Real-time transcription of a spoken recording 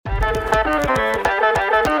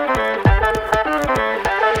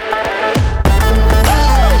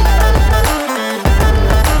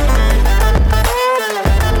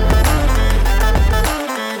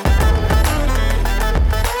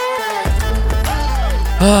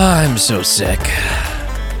I'm so sick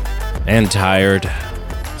and tired.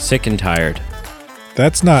 Sick and tired.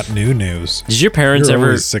 That's not new news. Did your parents You're ever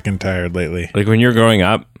always sick and tired lately? like when you were growing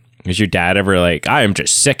up? Was your dad ever like, I am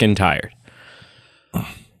just sick and tired?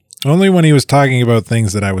 Only when he was talking about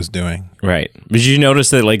things that I was doing. Right. Did you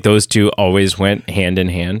notice that like those two always went hand in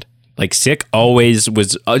hand? Like sick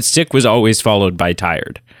was always followed by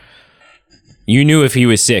tired. You knew if he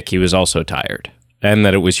was sick, he was also tired, and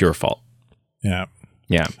that it was your fault. Yeah.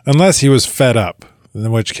 Yeah. Unless he was fed up,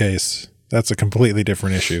 in which case that's a completely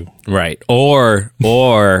different issue. Right. Or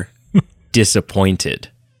disappointed.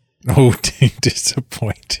 Oh,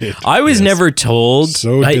 disappointed. I was never told.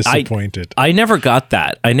 So disappointed. I never got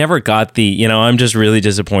that. I never got the, I'm just really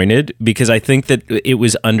disappointed, because I think that it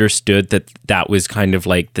was understood that was kind of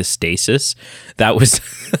like the stasis. That was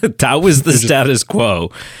the status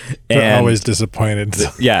quo. They're always disappointed.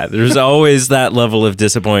 Yeah, there's always that level of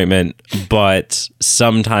disappointment, but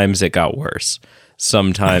sometimes it got worse.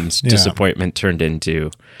 Sometimes disappointment turned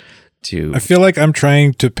into. I feel like I'm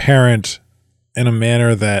trying to parent in a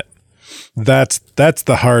manner that's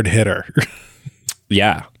the hard hitter.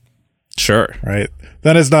 Yeah, sure. Right.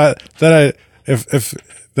 Then it's not that if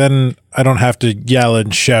then I don't have to yell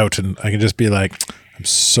and shout, and I can just be like, I'm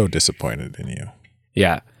so disappointed in you.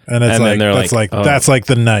 Yeah. And it's like, that's like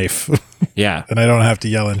the knife. Yeah. And I don't have to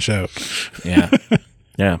yell and shout. Yeah.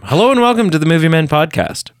 Yeah. Hello and welcome to the Movie Men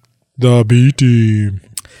Podcast. The B Team.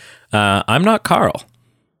 I'm not Carl.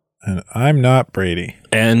 And I'm not Brady.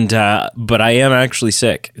 And, but I am actually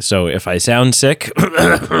sick. So if I sound sick,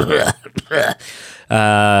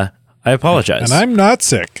 I apologize. And I'm not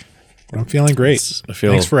sick. I'm feeling great.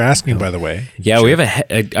 Thanks for asking, by the way. Yeah, sure. We have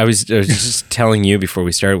I was just telling you before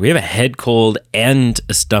we started, we have a head cold and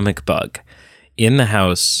a stomach bug in the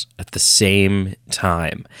house at the same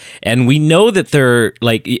time. And we know that they're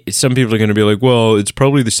like, some people are going to be like, well, it's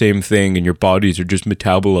probably the same thing and your bodies are just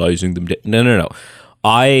metabolizing them. No.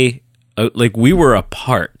 We were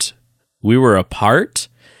apart.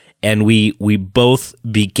 And we both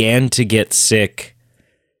began to get sick.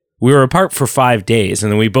 We were apart for 5 days,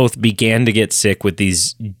 and then we both began to get sick with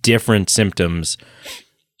these different symptoms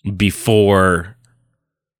before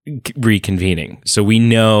reconvening. So we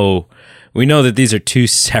know that these are two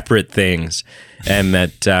separate things, and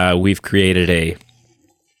that we've created a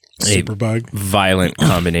superbug violent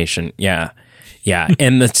combination. Yeah. Yeah,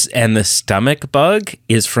 and the stomach bug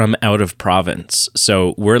is from out of province.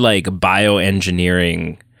 So we're like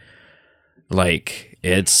bioengineering, like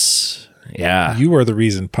it's, yeah. You are the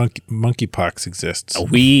reason monkeypox exists.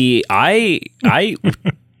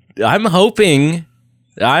 I'm hoping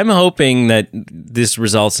that this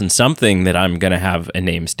results in something that I'm going to have a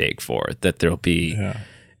namesake for, that there'll be,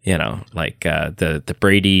 like the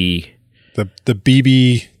Brady. The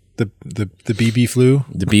BB, the BB flu.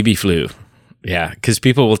 The BB flu. Yeah, because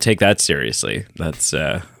people will take that seriously. That's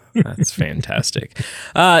fantastic.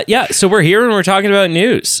 So we're here and we're talking about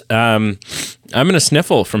news. I'm going to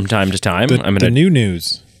sniffle from time to time. The new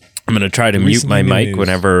news. I'm going to try to mute my mic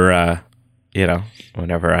whenever,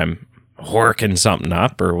 whenever I'm working something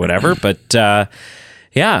up or whatever. But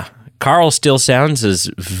Carl still sounds as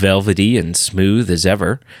velvety and smooth as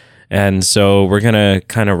ever. And so we're going to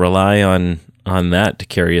kind of rely on that to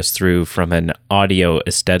carry us through from an audio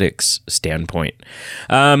aesthetics standpoint.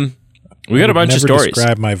 We got a bunch of stories.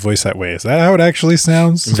 Describe my voice that way. Is that how it actually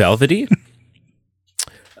sounds? Velvety?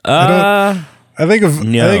 I think of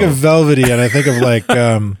velvety, and I think of like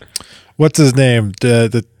what's his name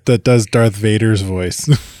that does Darth Vader's voice?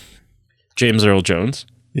 James Earl Jones.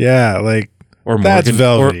 Yeah, like or that's Morgan,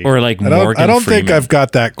 velvety. Or like Morgan. I don't Freeman. think I've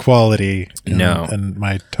got that quality. No, in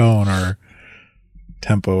my tone or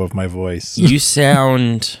tempo of my voice. You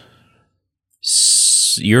sound.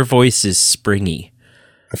 Your voice is springy.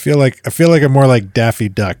 I feel like I'm more like Daffy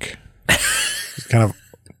Duck. It's kind of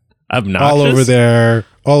obnoxious. All over there,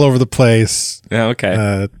 all over the place. Yeah,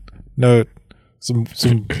 okay. Some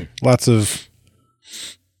lots of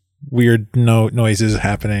weird noises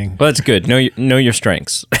happening. Well, that's good. Know your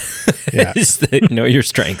strengths. Yeah. Know your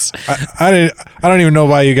strengths. I don't even know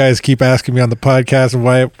why you guys keep asking me on the podcast and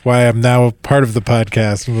why I'm now a part of the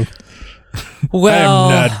podcast.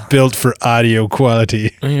 Well, I'm not built for audio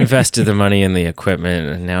quality. We invested the money in the equipment,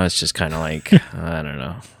 and now it's just kind of like, I don't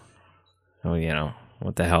know. Oh,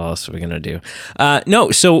 what the hell else are we going to do?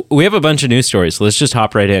 No, so we have a bunch of news stories. So let's just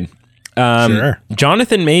hop right in. Sure.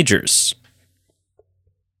 Jonathan Majors.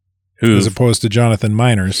 As opposed to Jonathan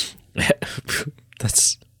Miners.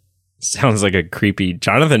 That's sounds like a creepy...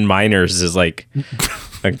 Jonathan Miners is like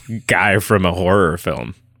a guy from a horror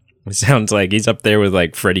film. It sounds like he's up there with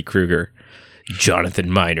like Freddy Krueger. Jonathan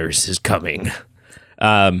Miners is coming.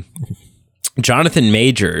 Jonathan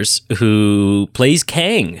Majors, who plays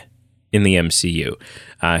Kang in the MCU.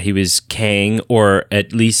 He was Kang, or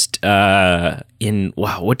at least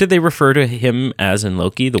what did they refer to him as in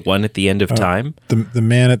Loki? The one at the end of time? The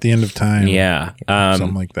man at the end of time. Yeah.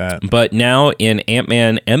 Something like that. But now in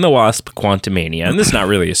Ant-Man and the Wasp: Quantumania, and this is not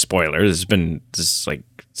really a spoiler. This is like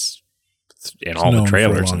in all the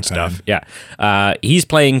trailers and stuff. Yeah. He's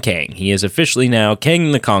playing Kang. He is officially now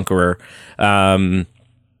Kang the Conqueror. And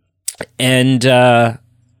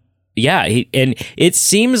it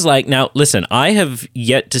seems like, now listen, I have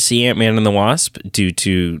yet to see Ant-Man and the Wasp due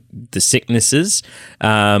to the sicknesses,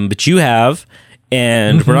 but you have,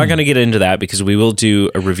 and we're not going to get into that because we will do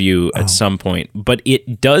a review at some point. But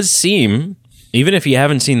it does seem, even if you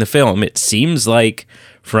haven't seen the film, it seems like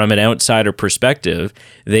from an outsider perspective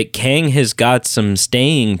that Kang has got some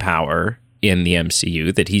staying power in the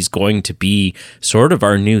MCU, that he's going to be sort of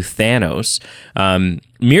our new Thanos,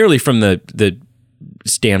 merely from the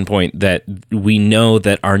standpoint that we know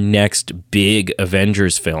that our next big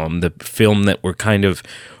Avengers film, the film that we're kind of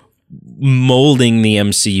molding the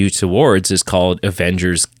MCU towards, is called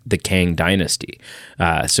Avengers: The Kang Dynasty.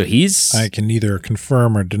 So I can neither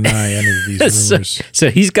confirm or deny any of these rumors. So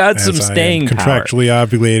he's got some staying power. Contractually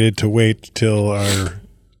obligated to wait till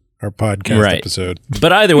our podcast episode.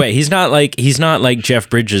 But either way, he's not like Jeff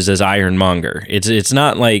Bridges as Ironmonger. It's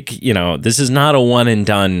not like, this is not a one and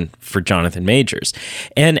done for Jonathan Majors.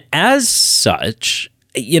 And as such,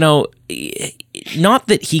 not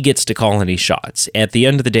that he gets to call any shots. At the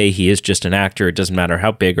end of the day, he is just an actor. It doesn't matter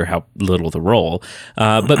how big or how little the role.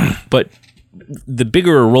 But the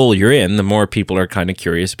bigger a role you're in, the more people are kind of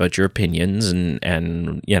curious about your opinions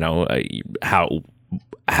and how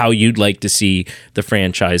you'd like to see the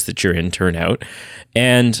franchise that you're in turn out.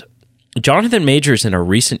 And Jonathan Majors, in a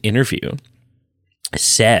recent interview,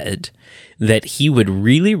 said that he would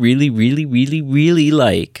really, really, really, really, really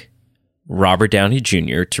like Robert Downey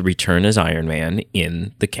Jr. to return as Iron Man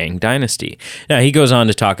in the Kang Dynasty. Now, he goes on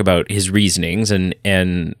to talk about his reasonings, and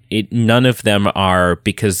none of them are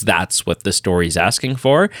because that's what the story's asking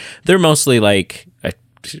for. They're mostly like,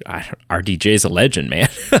 RDJ's a legend, man.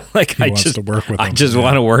 Like, I just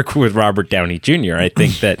want to work with Robert Downey Jr. I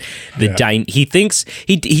think that he thinks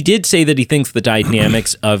he did say that he thinks the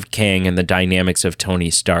dynamics of Kang and the dynamics of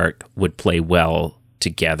Tony Stark would play well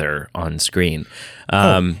together on screen.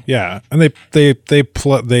 And they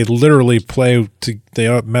literally play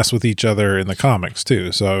they mess with each other in the comics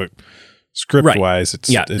too. So script wise,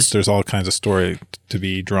 there's all kinds of story to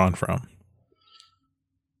be drawn from.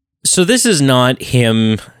 So this is not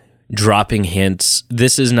him dropping hints.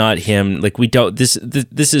 This is not him, like, this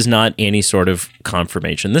is not any sort of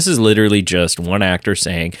confirmation. This is literally just one actor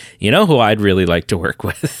saying, who I'd really like to work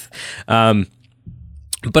with.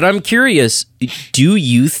 But I'm curious, do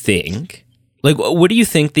you think, like, what do you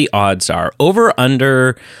think the odds are? Over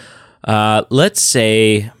under, let's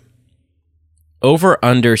say, over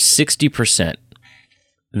under 60%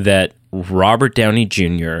 that Robert Downey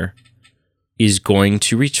Jr. is going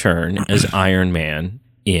to return as Iron Man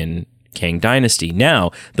in Kang Dynasty.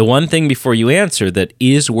 Now, the one thing before you answer that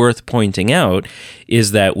is worth pointing out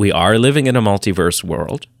is that we are living in a multiverse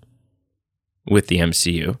world with the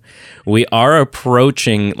MCU. We are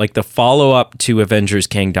approaching, like, the follow-up to Avengers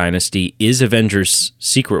Kang Dynasty is Avengers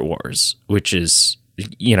Secret Wars, which is,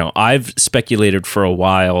 I've speculated for a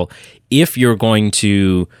while, if you're going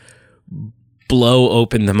to blow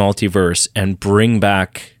open the multiverse and bring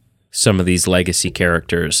back some of these legacy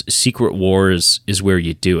characters, Secret Wars is where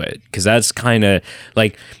you do it. Because that's kind of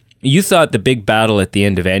like, you thought the big battle at the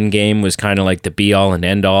end of Endgame was kind of like the be all and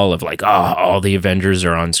end all of like, all the Avengers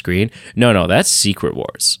are on screen. No, that's Secret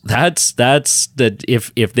Wars. That's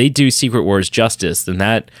if they do Secret Wars justice, then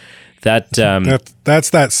that's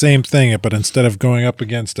that same thing. But instead of going up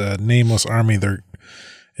against a nameless army, they're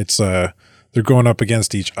going up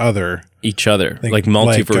against each other. Like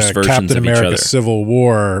multiverse versions Captain of America each other. Civil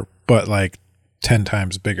War, but like 10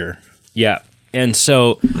 times bigger. Yeah. And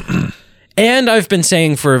so, and I've been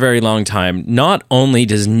saying for a very long time, not only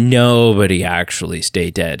does nobody actually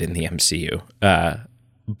stay dead in the MCU,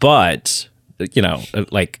 but,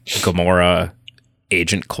 like Gamora,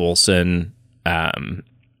 Agent Coulson, Gamora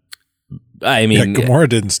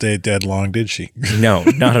didn't stay dead long, did she? No,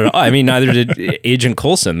 not at all. I mean, neither did Agent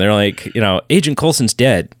Coulson. They're like, Agent Coulson's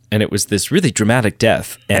dead, and it was this really dramatic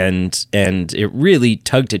death, and it really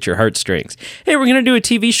tugged at your heartstrings. Hey, we're gonna do a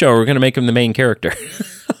TV show. We're gonna make him the main character.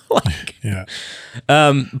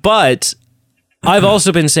 But I've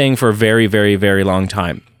also been saying for a very, very, very long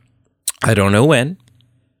time, I don't know when,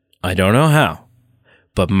 I don't know how,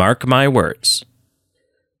 but mark my words,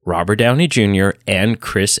 Robert Downey Jr. and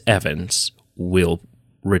Chris Evans will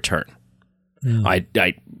return. I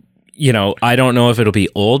don't know if it'll be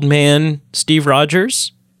old man Steve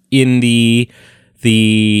Rogers in the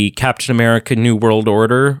Captain America New World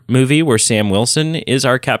Order movie where Sam Wilson is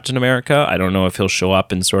our Captain America. I don't know if he'll show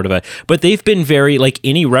up in sort of but they've been very, like,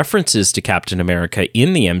 any references to Captain America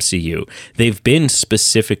in the MCU, they've been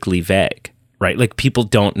specifically vague, right? Like, people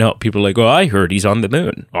don't know. People are like, oh, I heard he's on the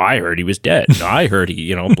moon. Oh, I heard he was dead. No, I heard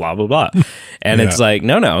he, blah, blah, blah. And it's like,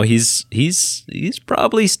 no, he's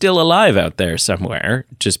probably still alive out there somewhere,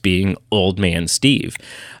 just being old man Steve.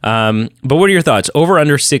 But what are your thoughts? Over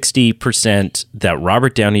under 60% that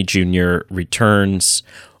Robert Downey Jr. returns,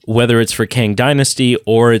 whether it's for Kang Dynasty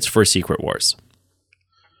or it's for Secret Wars?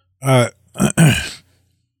 Well,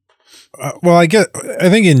 I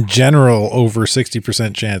think in general, over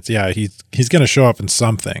 60% chance. Yeah, he's going to show up in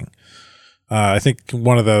something. I think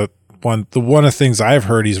one of the things I've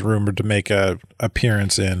heard he's rumored to make a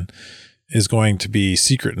appearance in is going to be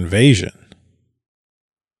Secret Invasion.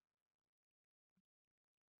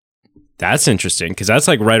 That's interesting because that's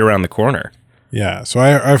like right around the corner. Yeah, so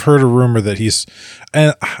I've heard a rumor that he's,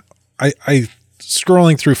 and I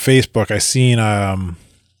scrolling through Facebook, I seen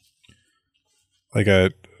like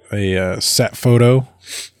a set photo.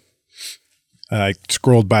 I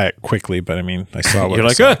scrolled by it quickly, but I mean, I saw what you're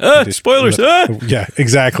like. Spoilers! Yeah,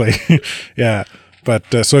 exactly. Yeah, but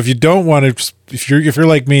so if you don't want to, if you're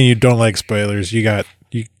like me and you don't like spoilers, you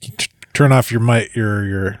turn off your mic.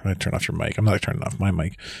 Turn off your mic. I'm not turning off my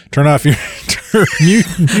mic. Turn off your mute.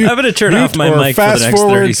 I'm going to turn off my mic for the next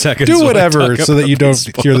 30 seconds. Do whatever so that you don't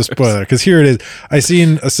hear the spoiler. Because here it is. I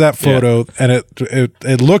seen a set photo, and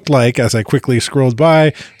it looked like, as I quickly scrolled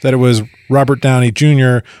by, that it was Robert Downey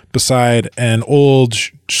Jr. beside an old,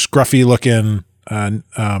 scruffy looking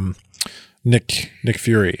Nick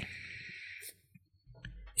Fury.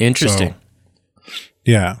 Interesting. So,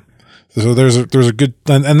 yeah. So there's a good,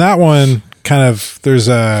 and that one kind of, there's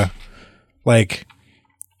they're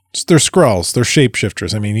Skrulls, they're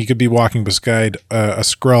shapeshifters. I mean, he could be walking beside a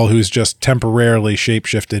Skrull who's just temporarily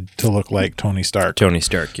shapeshifted to look like Tony Stark.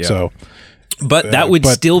 Yeah. So, but that would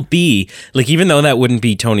still be, like, even though that wouldn't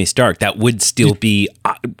be Tony Stark, that would still be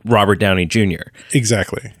Robert Downey Jr.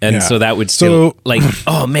 Exactly. And so that would still, like,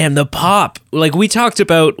 oh man, the pop. Like we talked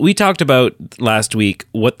about last week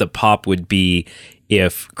what the pop would be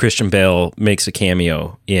if Christian Bale makes a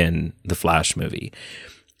cameo in the Flash movie.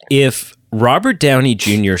 If Robert Downey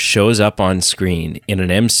Jr. shows up on screen in an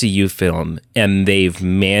MCU film and they've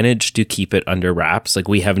managed to keep it under wraps, like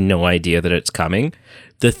we have no idea that it's coming,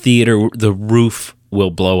 the roof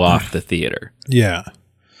will blow off the theater. Yeah.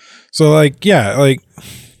 So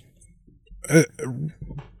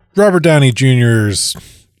Robert Downey Jr.'s,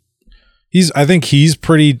 I think he's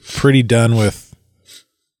pretty done with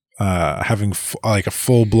having like a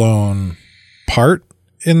full blown part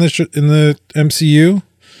in the MCU,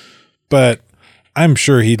 but I'm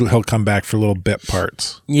sure he'll come back for little bit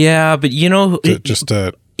parts. Yeah, but to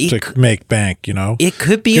make bank. It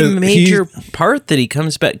could be a major part that he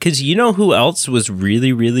comes back, because you know who else was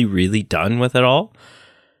really, really, really done with it all?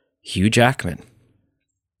 Hugh Jackman.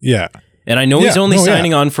 Yeah. And I know he's only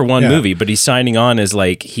signing on for one movie, but he's signing on as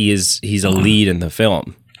like he's a lead in the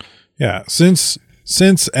film. Yeah, since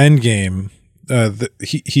Endgame,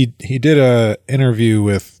 he did a interview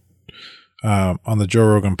with on the Joe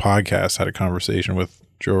Rogan podcast. Had a conversation with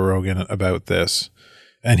Joe Rogan about this,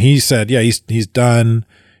 and he said, yeah, he's done.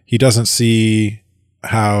 He doesn't see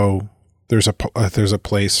how there's a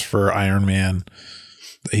place for Iron Man.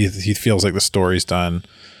 He feels like the story's done.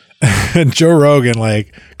 And Joe Rogan,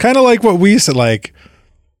 like, kind of like what we said, like,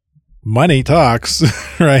 money talks,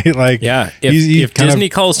 right? Like, yeah, if Disney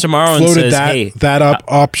calls tomorrow and says, that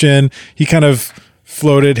option, he kind of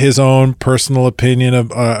floated his own personal opinion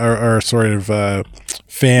of or sort of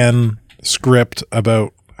fan script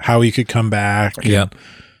about how he could come back. Yeah.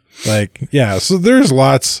 So there's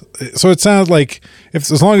lots. So it sounds like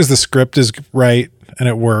as long as the script is right and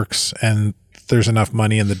it works and there's enough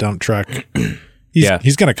money in the dump truck,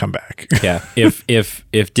 he's going to come back. Yeah.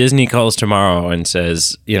 If Disney calls tomorrow and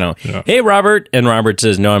says, hey, Robert, and Robert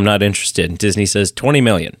says, no, I'm not interested. And Disney says 20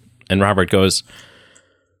 million. And Robert goes,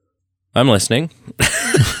 I'm listening.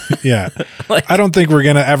 Yeah. I don't think we're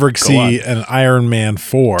going to ever see an Iron Man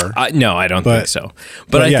 4. No, I don't think so.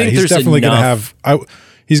 But I think he's definitely going to have...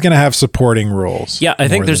 He's going to have supporting roles. Yeah, I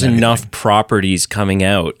think there's enough properties coming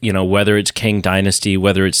out, whether it's Kang Dynasty,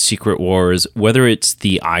 whether it's Secret Wars, whether it's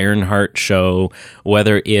the Ironheart show,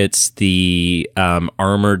 whether it's the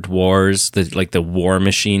Armored Wars, the War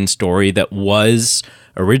Machine story that was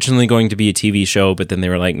originally going to be a TV show, but then they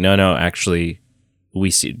were like, no, actually, we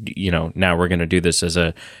see, now we're going to do this as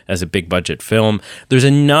a big budget film. There's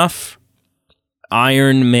enough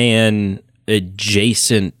Iron Man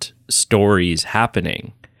adjacent stories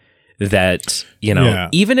happening that,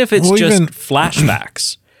 even if it's just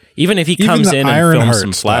flashbacks, even if he comes in and films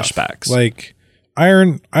some flashbacks. Like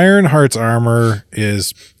Ironheart's armor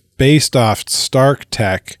is based off Stark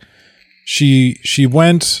tech. She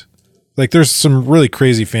went, like, there's some really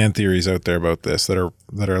crazy fan theories out there about this that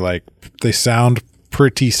are like, they sound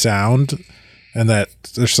pretty sound, and that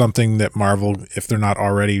there's something that Marvel, if they're not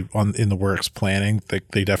already in the works planning,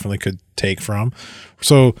 they definitely could take from.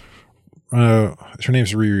 So her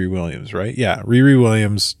name's Riri Williams, right? Yeah, Riri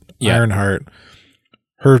Williams, yeah. Ironheart.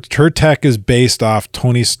 Her tech is based off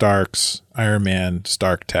Tony Stark's Iron Man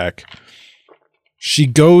Stark tech. She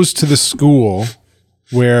goes to the school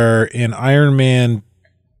where in Iron Man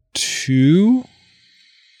 2,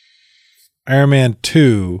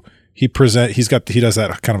 he does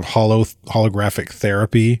that kind of holographic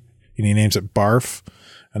therapy, and he names it Barf,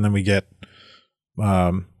 and then we get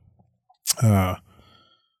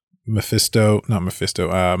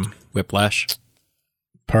Whiplash.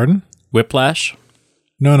 Pardon? Whiplash?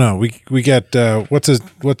 No, we get what's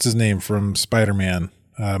his name from Spider-Man?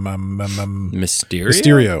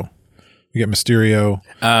 Mysterio. We get Mysterio.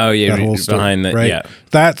 Oh yeah, behind that, right? Yeah.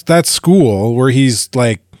 That school where he's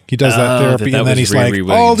like, he does that therapy, and then he's like,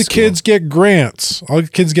 all the kids get grants, all the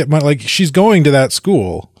kids get money. Like, she's going to that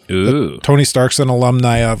school. Ooh. Tony Stark's an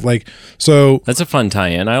alumni of, like, so that's a fun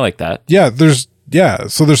tie-in. I like that.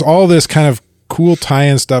 So there's all this kind of cool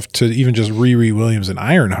tie-in stuff to even just Riri Williams and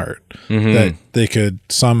Ironheart, that they could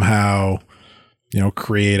somehow,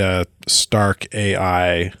 create a Stark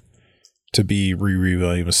AI to be Riri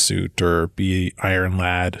Williams' suit, or be Iron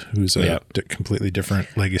Lad, who's a completely different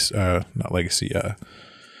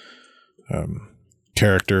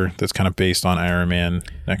character that's kind of based on Iron Man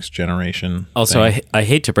Next Generation. Also, I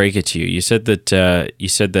hate to break it to you. You said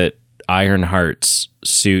that Ironheart's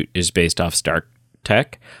suit is based off Stark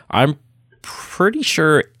tech. I'm pretty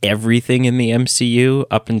sure everything in the MCU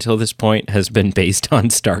up until this point has been based on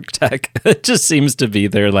Stark tech. It just seems to be,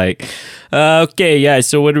 they're like, okay, yeah,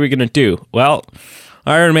 so what are we going to do? Well,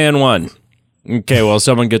 Iron Man 1. Okay, well,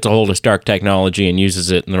 someone gets a hold of Stark technology and uses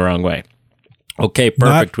it in the wrong way. Okay,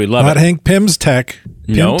 perfect. We love it. Not Hank Pym's tech.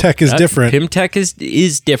 Tech is different. Pym tech is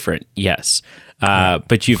different, yes.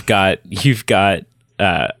 But you've got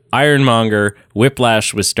Ironmonger,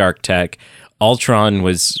 Whiplash was Stark tech, Ultron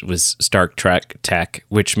was Stark tech,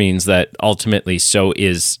 which means that ultimately so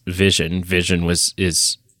is Vision. Vision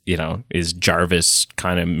is Jarvis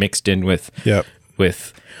kind of mixed in with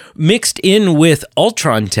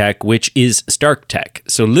Ultron tech, which is Stark tech.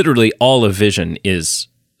 So literally all of Vision is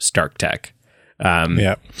Stark tech.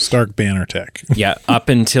 Stark Banner tech. Yeah, up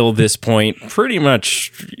until this point, pretty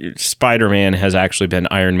much Spider-Man has actually been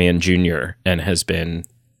Iron Man Jr. and has been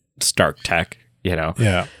Stark tech,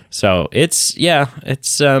 Yeah. So it's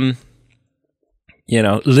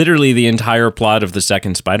literally the entire plot of the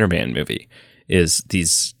second Spider-Man movie is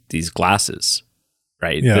these glasses,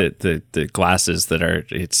 right? Yeah. The glasses that are,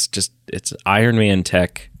 it's Iron Man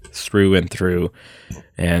tech through and through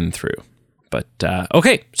and through. But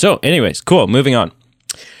okay, so anyways, cool. Moving on.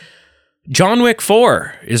 John Wick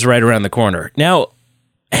 4 is right around the corner. Now,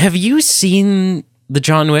 have you seen the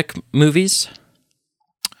John Wick movies?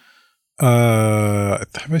 Have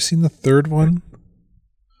I seen the third one?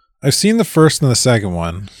 I've seen the first and the second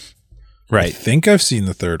one. Right. I think I've seen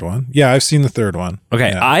the third one. Yeah, I've seen the third one. Okay,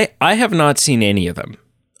 yeah. I have not seen any of them.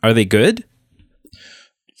 Are they good?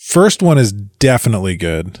 First one is definitely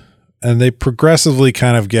good, and they progressively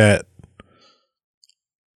kind of get...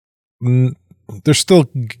 they're still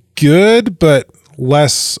good, but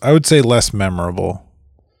less, I would say less memorable.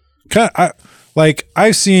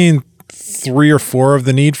 I've seen 3 or 4 of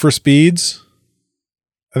the Need for Speeds.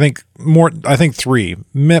 I think 3,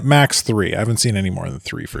 max 3. I haven't seen any more than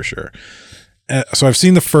 3 for sure. So I've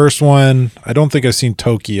seen the first one. I don't think I've seen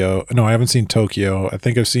Tokyo. No, I haven't seen Tokyo. I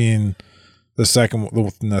think I've seen the second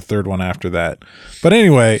and the third one after that. But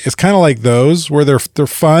anyway, it's kind of like those where they're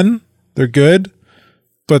fun, they're good,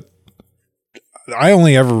 but I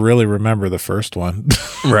only ever really remember the first one.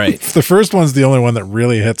 Right. The first one's the only one that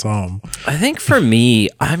really hits home. I think for me,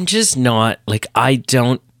 I'm just not, like, I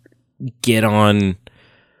don't get on,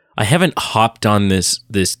 I haven't hopped on this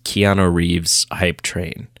Keanu Reeves hype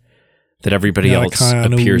train that everybody else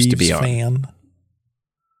appears to be on. Fan.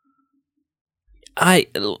 I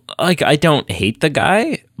don't hate the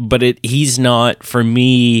guy, but he's not, for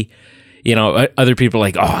me. Other people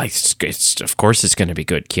are like, it's of course it's going to be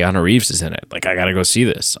good. Keanu Reeves is in it. Like, I got to go see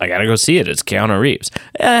this. I got to go see it. It's Keanu Reeves.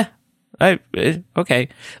 okay.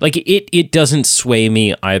 Like it doesn't sway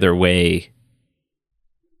me either way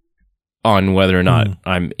on whether or not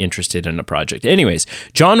I'm interested in a project. Anyways,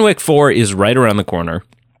 John Wick 4 is right around the corner.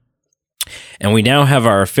 And we now have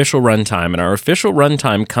our official runtime, and our official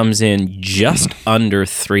runtime comes in just under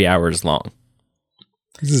 3 hours long.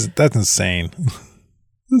 That's insane.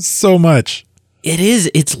 That's so much. It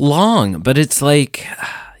is. It's long, but it's like,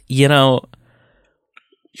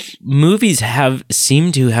 movies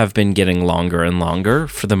seem to have been getting longer and longer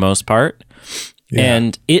for the most part. Yeah,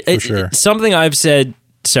 and it's something I've said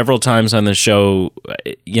several times on the show,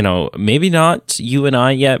 maybe not you and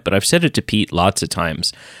I yet, but I've said it to Pete lots of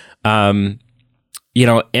times.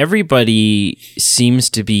 Everybody seems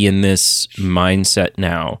to be in this mindset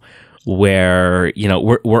now where,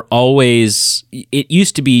 we're always, it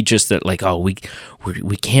used to be just that like, oh, we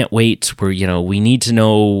can't wait. We need to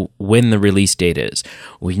know when the release date is.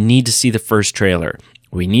 We need to see the first trailer.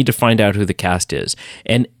 We need to find out who the cast is.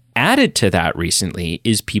 And added to that recently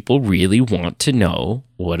is people really want to know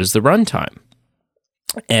what is the runtime.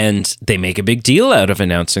 And they make a big deal out of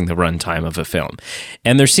announcing the runtime of a film.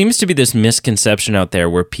 And there seems to be this misconception out there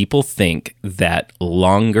where people think that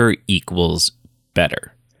longer equals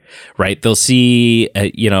better, right? They'll see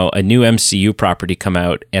a new MCU property come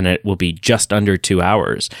out and it will be just under 2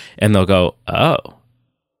 hours. And they'll go,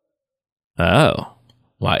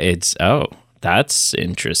 that's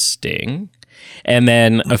interesting. And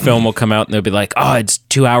then a film will come out and they'll be like, oh, it's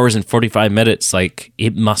 2 hours and 45 minutes. Like,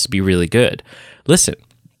 it must be really good. Listen,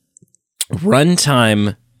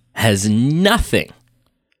 runtime has nothing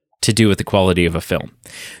to do with the quality of a film.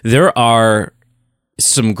 There are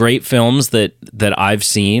some great films that I've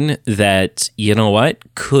seen that,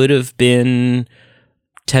 could have been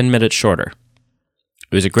 10 minutes shorter.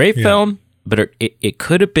 It was a great film, but it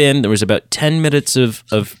could have been, there was about 10 minutes of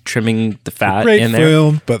trimming the fat in there. Great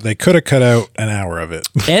film, but they could have cut out an hour of it.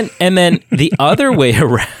 And then the other way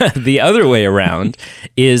around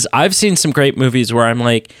is I've seen some great movies where I'm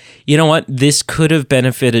like, you know what? This could have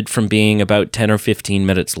benefited from being about 10 or 15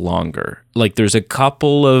 minutes longer. Like there's a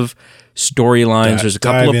couple of storylines, there's a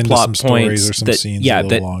couple of plot points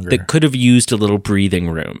that could have used a little breathing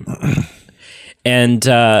room. And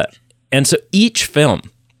so each film,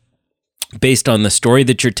 based on the story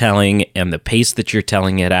that you're telling and the pace that you're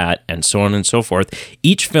telling it at and so on and so forth,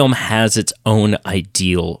 each film has its own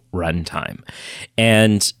ideal runtime.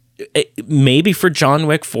 And maybe for John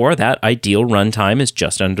Wick 4, that ideal runtime is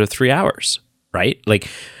just under 3 hours, right? Like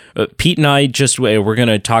Pete and I we're going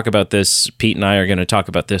to talk about this. Pete and I are going to talk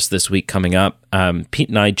about this week coming up. Pete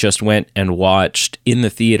and I just went and watched in the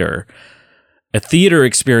theater a theater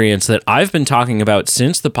experience that I've been talking about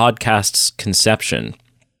since the podcast's conception.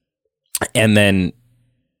 And then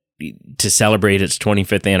to celebrate its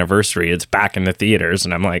 25th anniversary, it's back in the theaters.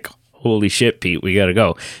 And I'm like, holy shit, Pete, we got to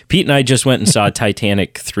go. Pete and I just went and saw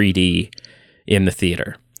Titanic 3D in the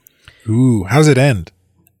theater. Ooh, how's it end?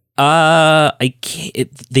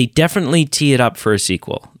 They definitely tee it up for a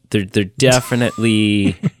sequel. There's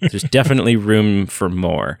definitely room for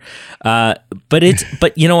more.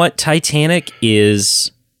 But you know what? Titanic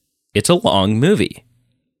it's a long movie.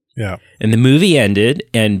 Yeah. And the movie ended,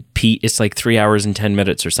 and Pete, it's like 3 hours and 10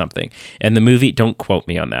 minutes or something. And the movie, don't quote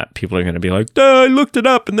me on that. People are going to be like, I looked it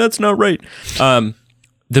up and that's not right. The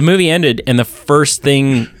movie ended, and the first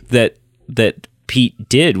thing that Pete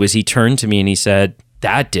did was he turned to me and he said,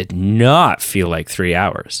 that did not feel like 3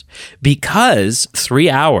 hours. Because 3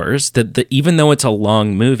 hours, even though it's a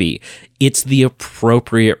long movie, it's the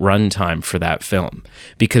appropriate runtime for that film.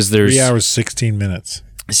 Because there's 3 hours, 16 minutes.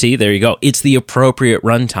 See, there you go. It's the appropriate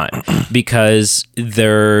runtime because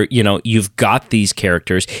you've got these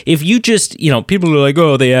characters. If you just, people are like,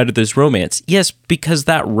 oh, they added this romance. Yes, because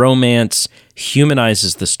that romance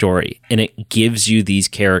humanizes the story and it gives you these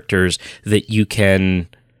characters that you can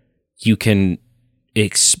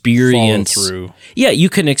experience through. Yeah, you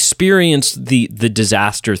can experience the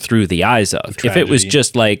disaster through the eyes of. If it was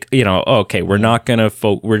just like, okay, we're not going to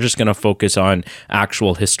we're just going to focus on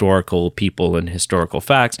actual historical people and historical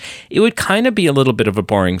facts, it would kind of be a little bit of a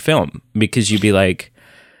boring film because you'd be like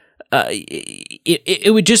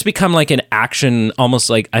it would just become like an action, almost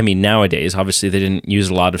like, nowadays, obviously they didn't use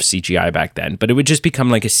a lot of CGI back then, but it would just become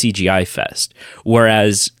like a CGI fest.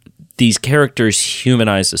 Whereas these characters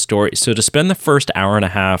humanize the story. So to spend the first hour and a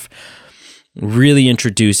half really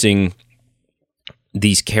introducing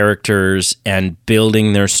these characters and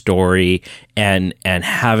building their story and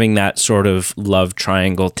having that sort of love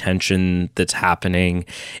triangle tension that's happening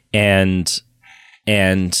and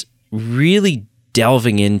really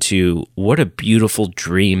delving into what a beautiful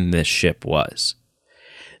dream this ship was.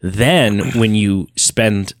 Then when you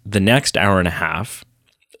spend the next hour and a half,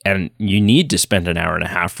 and you need to spend an hour and a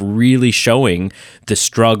half really showing the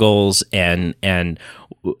struggles and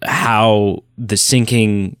how the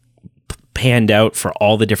sinking panned out for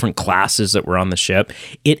all the different classes that were on the ship,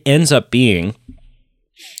 it ends up being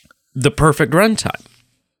the perfect runtime.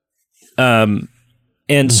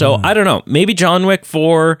 And so I don't know, maybe John Wick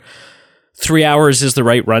 4, 3 hours is the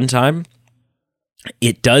right runtime.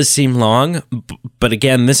 It does seem long, but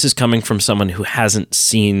again, this is coming from someone who hasn't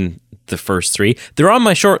seen the first three. They're on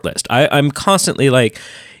my short list. I'm constantly like,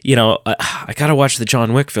 I got to watch the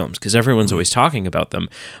John Wick films because everyone's always talking about them.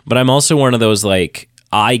 But I'm also one of those like,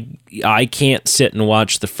 I can't sit and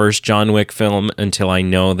watch the first John Wick film until I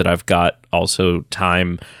know that I've got also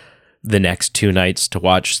time the next 2 nights to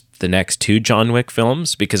watch the next 2 John Wick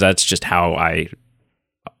films, because that's just how I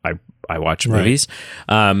watch movies.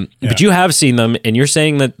 But you have seen them, and you're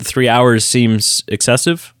saying that 3 hours seems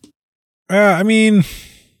excessive? I mean,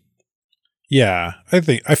 yeah, I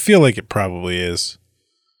feel like it probably is.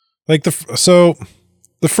 Like the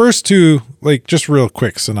first 2, like, just real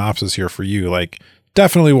quick synopsis here for you, like,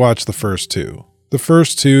 definitely watch the first 2. The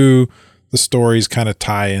first 2, the stories kind of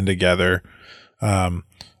tie in together. And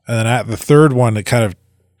then at the third one, it kind of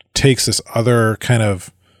takes this other kind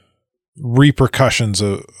of repercussions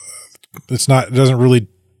of, it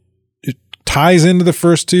ties into the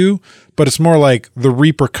first 2, but it's more like the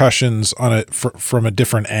repercussions on it from a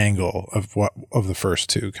different angle of the first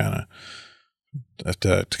 2, kind of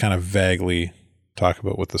to kind of vaguely talk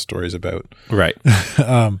about what the story's about, right?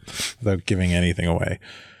 Without giving anything away.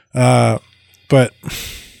 But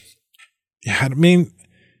yeah, I mean,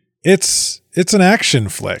 it's an action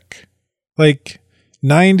flick, like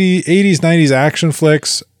 80s, 90s action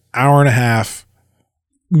flicks, hour and a half,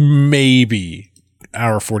 maybe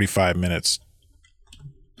hour 45 minutes,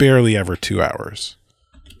 barely ever 2 hours,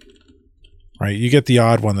 right? You get the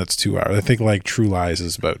odd one that's 2 hours. I think like True Lies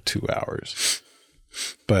is about 2 hours,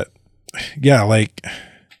 but yeah, like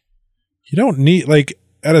you don't need, like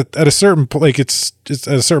at a certain point, like it's at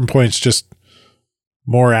a certain point, it's just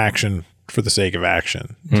more action for the sake of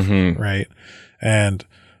action, right? And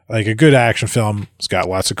like a good action film has got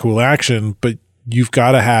lots of cool action, but you've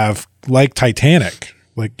got to have, like Titanic,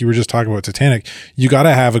 like you were just talking about Titanic, you got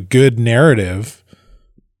to have a good narrative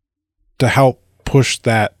to help push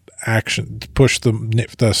that action, push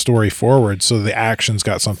the story forward, so the action's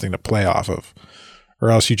got something to play off of, or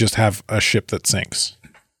else you just have a ship that sinks.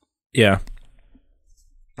 Yeah.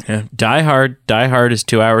 Die Hard is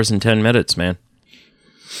 2 hours and 10 minutes, man.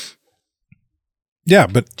 Yeah,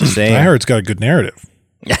 but Die Hard's got a good narrative.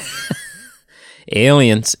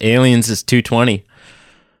 Aliens is 220.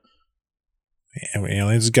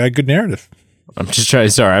 Aliens has got a good narrative. I'm just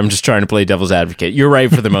trying to play devil's advocate. You're right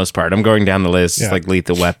for the most part. I'm going down the list, like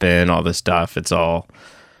Lethal Weapon, all this stuff. It's all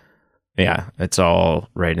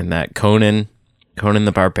right in that. Conan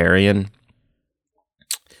the Barbarian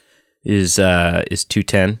is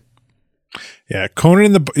 210. Yeah,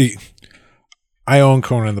 I own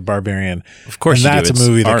Conan the Barbarian. Of course, and that's a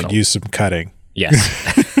movie that could use some cutting. Yes.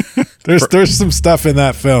 There's some stuff in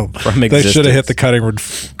that film that should have hit the cutting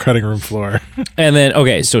room floor. And then,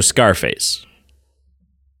 okay, so Scarface.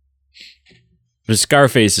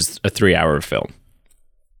 Scarface is a 3-hour film.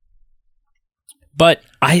 But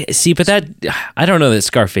I don't know that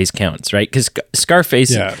Scarface counts, right? Because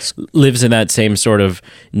Scarface lives in that same sort of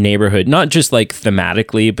neighborhood, not just like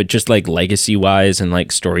thematically, but just like legacy wise and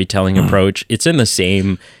like storytelling approach. It's in the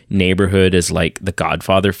same neighborhood as like the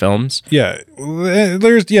Godfather films. Yeah, and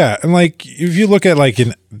like if you look at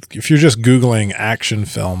if you're just Googling action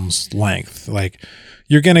films length, like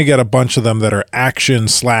you're gonna get a bunch of them that are action /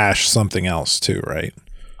 something else too, right?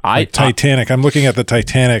 Like Titanic. I'm looking at the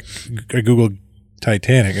Titanic. I Googled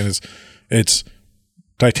Titanic, and it's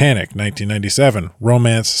Titanic 1997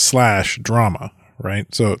 romance / drama,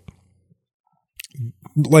 right? So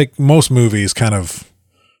like most movies kind of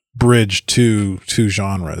bridge two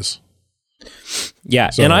genres.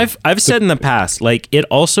 Yeah, so, and I've said in the past, like, it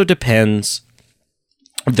also depends.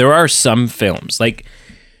 There are some films, like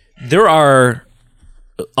there are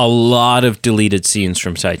a lot of deleted scenes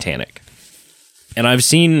from Titanic, and I've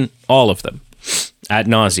seen all of them ad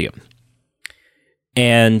nauseum.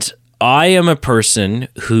 And I am a person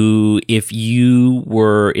who, if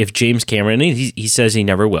James Cameron, he says he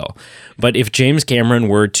never will, but if James Cameron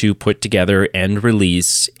were to put together and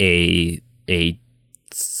release a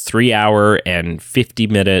 3 hour and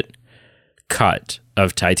 50-minute cut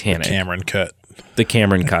of Titanic, the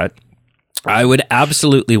Cameron cut, I would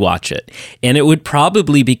absolutely watch it. And it would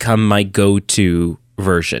probably become my go-to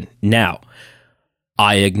version. Now,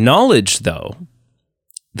 I acknowledge, though,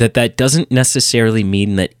 that doesn't necessarily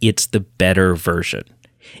mean that it's the better version.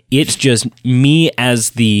 It's just me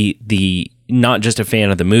as the not just a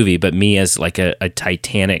fan of the movie, but me as like a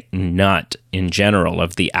Titanic nut in general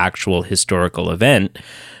of the actual historical event.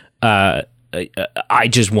 I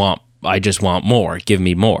just want more. Give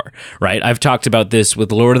me more, right? I've talked about this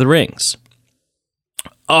with Lord of the Rings.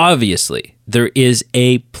 Obviously, there is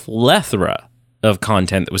a plethora of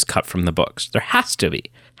content that was cut from the books. There has to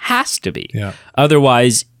be. Yeah.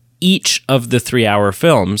 Otherwise, each of the 3-hour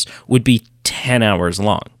films would be 10 hours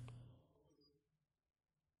long.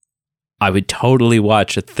 I would totally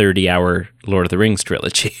watch a 30-hour Lord of the Rings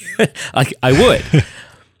trilogy. I would.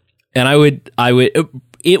 And I would,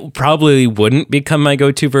 it probably wouldn't become my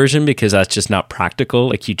go-to version because that's just not practical.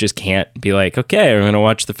 Like, you just can't be like, okay, I'm going to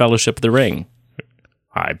watch The Fellowship of the Ring.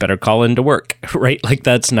 I better call into work, right? Like,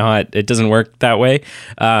 it doesn't work that way.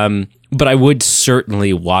 But I would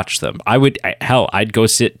certainly watch them. I'd go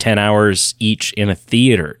sit 10 hours each in a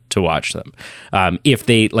theater to watch them. If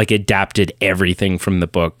they like adapted everything from the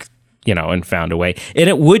book, and found a way. And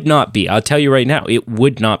it would not be, I'll tell you right now, it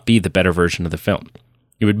would not be the better version of the film.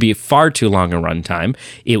 It would be far too long a runtime.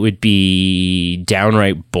 It would be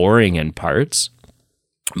downright boring in parts.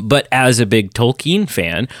 But as a big Tolkien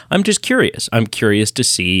fan, I'm just curious. I'm curious to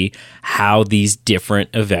see how these different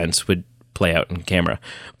events would play out in camera.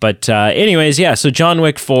 But anyways, yeah, so John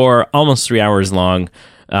Wick 4, almost 3 hours long.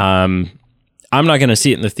 I'm not going to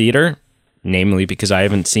see it in the theater, namely because I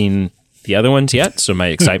haven't seen the other ones yet, so my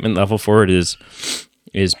excitement level for it is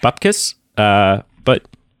bupkis. But,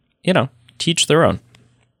 teach their own.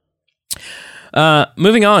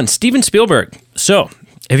 Moving on, Steven Spielberg. So,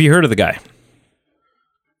 have you heard of the guy?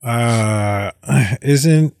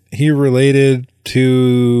 Isn't he related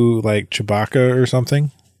to like Chewbacca or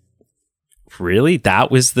something? Really?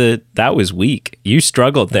 That was weak. You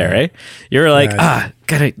struggled there, eh? You were like, I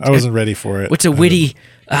wasn't ready for it. What's a witty?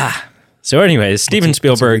 So anyways, Steven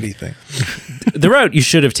Spielberg, the route you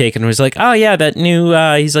should have taken was like, oh yeah, that new,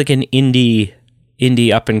 he's like an indie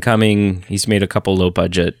up and coming. He's made a couple low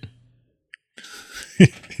budget.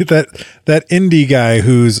 that indie guy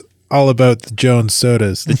who's all about the Jones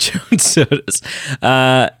sodas. The Jones sodas.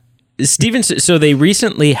 So they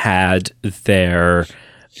recently had their,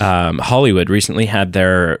 Hollywood recently had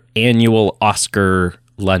their annual Oscar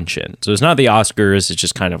luncheon. So it's not the Oscars, it's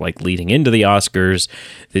just kind of like leading into the Oscars,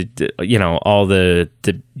 all the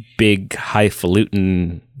big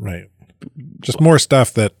highfalutin, right? Just more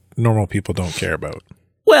stuff that normal people don't care about.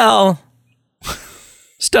 Well,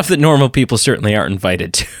 stuff that normal people certainly aren't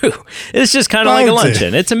invited to. It's just kind of like a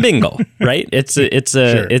luncheon. It's a mingle, right? It's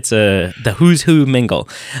the who's who mingle.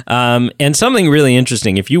 And something really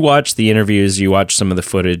interesting, if you watch the interviews, you watch some of the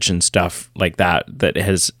footage and stuff like that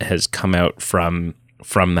has come out from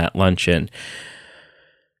that luncheon,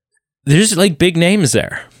 there's like big names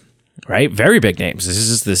there, right? Very big names.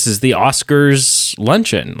 This is the Oscars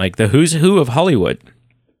luncheon, like the who's who of Hollywood.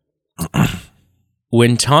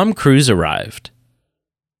 When Tom Cruise arrived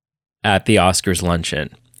at the Oscars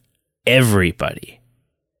luncheon, everybody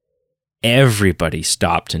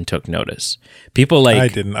stopped and took notice. People like, I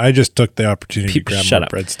didn't. I just took the opportunity to grab my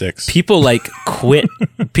breadsticks. People like quit.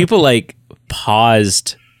 People like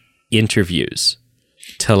paused interviews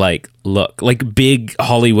to like look. Like big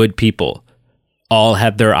Hollywood people all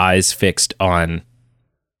had their eyes fixed on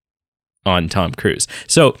Tom Cruise.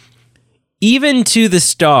 So even to the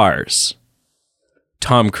stars,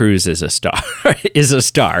 Tom Cruise is a star. That's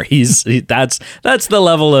the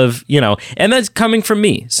level of, and that's coming from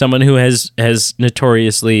me, someone who has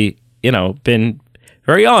notoriously, been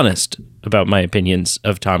very honest about my opinions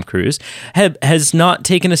of Tom Cruise, has not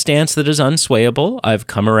taken a stance that is unswayable. I've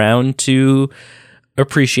come around to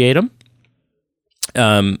appreciate him.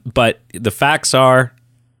 But the facts are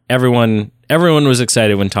everyone was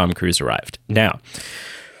excited when Tom Cruise arrived. Now,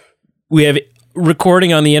 we have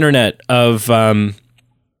recording on the internet of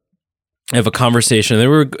a conversation.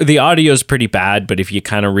 The audio is pretty bad, but if you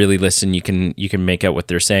kind of really listen, you can make out what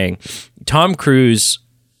they're saying. Tom Cruise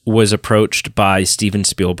was approached by Steven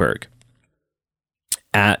Spielberg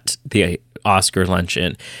at the Oscar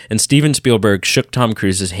luncheon, and Steven Spielberg shook Tom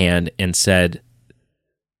Cruise's hand and said,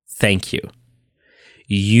 "Thank you.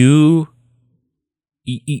 You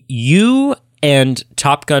and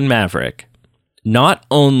Top Gun Maverick not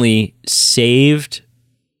only saved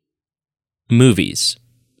movies,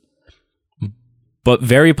 but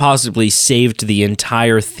very possibly saved the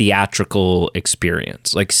entire theatrical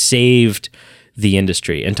experience, like saved the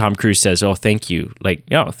industry." And Tom Cruise says, "Oh, thank you. Like,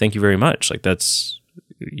 thank you very much. Like, that's,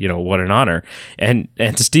 what an honor." And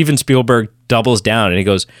Steven Spielberg doubles down and he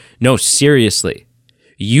goes, "No, seriously,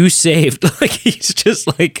 You saved, like, he's just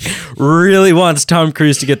like really wants Tom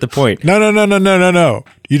Cruise to get the point. No.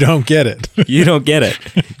 You don't get it. You don't get it.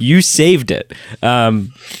 You saved it.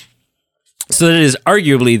 So that it is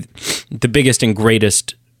arguably the biggest and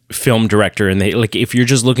greatest film director. And they, like, if you're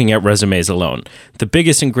just looking at resumes alone, the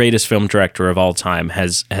biggest and greatest film director of all time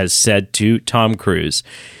has said to Tom Cruise,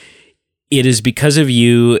 it is because of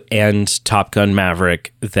you and Top Gun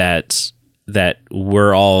Maverick that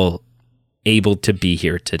we're all able to be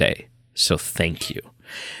here today. So thank you.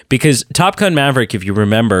 Because Top Gun Maverick, if you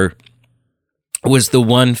remember, was the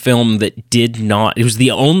one film that it was the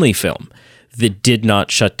only film that did not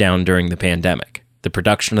shut down during the pandemic. The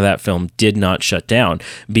production of that film did not shut down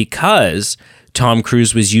because Tom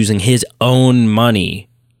Cruise was using his own money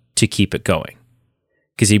to keep it going.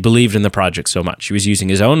 Because he believed in the project so much. He was using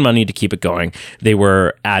his own money to keep it going. They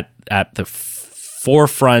were at the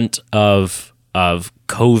forefront of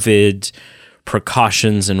COVID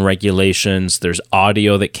precautions and regulations. There's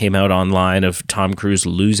audio that came out online of Tom Cruise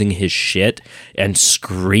losing his shit and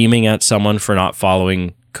screaming at someone for not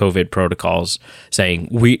following COVID protocols, saying,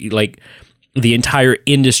 the entire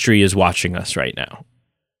industry is watching us right now.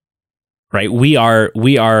 Right? We are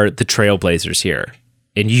the trailblazers here,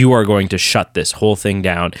 and you are going to shut this whole thing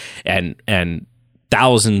down, and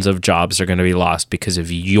thousands of jobs are going to be lost because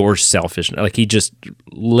of your selfishness. Like, he just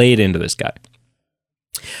laid into this guy.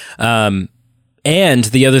 And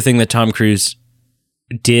the other thing that Tom Cruise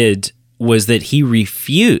did was that he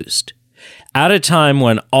refused, at a time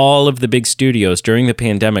when all of the big studios during the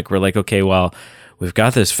pandemic were like, okay, well, we've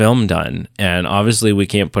got this film done, and obviously we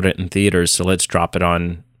can't put it in theaters, so let's drop it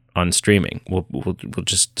on streaming. We'll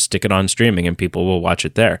just stick it on streaming, and people will watch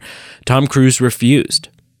it there. Tom Cruise refused.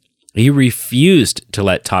 He refused to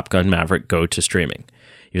let Top Gun Maverick go to streaming.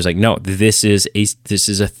 He was like, no, this is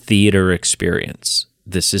a theater experience.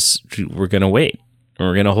 We're going to wait.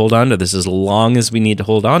 We're going to hold on to this as long as we need to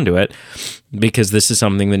hold on to it, because this is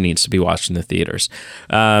something that needs to be watched in the theaters.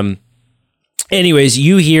 Anyways,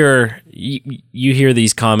 you hear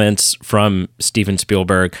these comments from Steven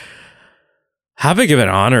Spielberg. How big of an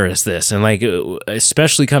honor is this? And, like,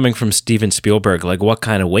 especially coming from Steven Spielberg, like, what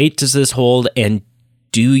kind of weight does this hold? And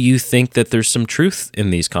do you think that there's some truth in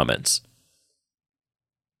these comments?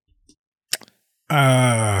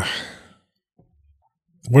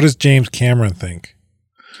 What does James Cameron think?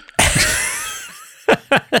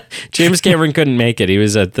 James Cameron couldn't make it. He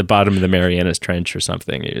was at the bottom of the Marianas Trench or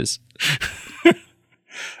something. He was.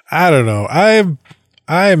 I don't know.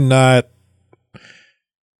 I'm not.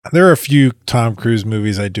 There are a few Tom Cruise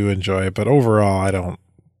movies I do enjoy, but overall,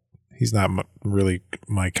 he's not really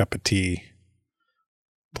my cup of tea.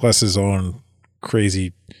 Plus, his own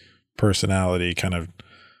crazy personality kind of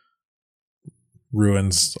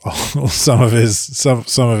ruins some of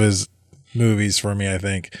his movies for me, I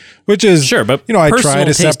think. Which is sure, but I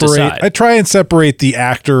try and separate the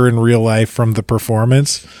actor in real life from the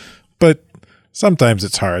performance, but sometimes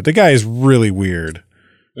it's hard. The guy is really weird,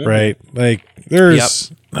 right? Like,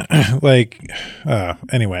 there's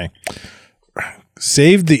anyway,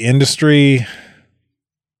 saved the industry.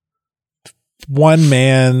 One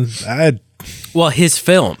man. Well, his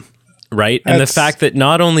film, right? And the fact that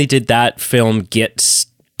not only did that film get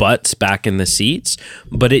butts back in the seats,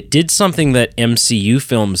 but it did something that MCU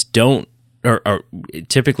films don't or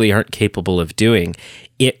typically aren't capable of doing.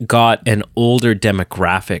 It got an older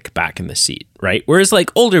demographic back in the seat, right? Whereas, like,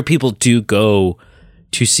 older people do go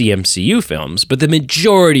to see MCU films, but the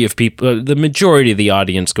majority of the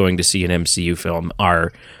audience going to see an MCU film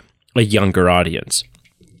are a younger audience.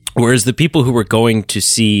 Whereas the people who were going to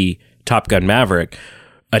see Top Gun Maverick,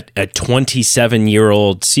 a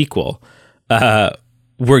 27-year-old sequel,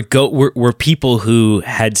 were people who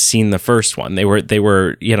had seen the first one. They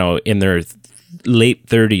were in their late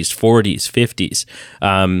 30s, 40s,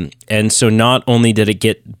 50s. And so not only did it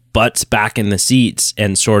get butts back in the seats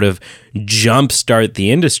and sort of jumpstart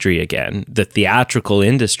the industry again, the theatrical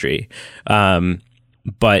industry,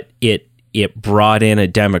 but it brought in a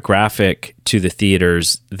demographic to the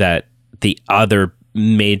theaters that the other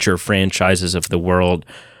major franchises of the world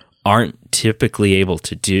aren't typically able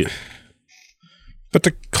to do. But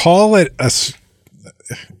to call it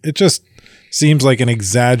it just seems like an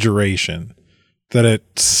exaggeration that it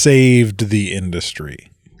saved the industry.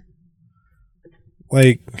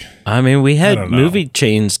 Like, I mean, we had movie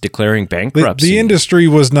chains declaring bankruptcy. The industry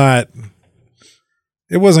was not.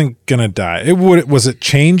 It wasn't gonna die. Was it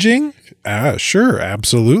changing? Sure,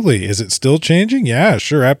 absolutely. Is it still changing? Yeah,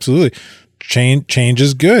 sure, absolutely. Change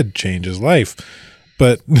is good. Change is life.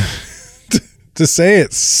 But to say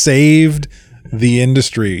it saved the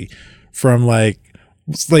industry from like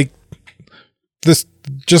this,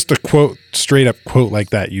 just a straight up quote like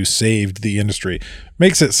that, "You saved the industry,"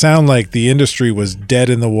 makes it sound like the industry was dead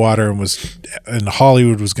in the water and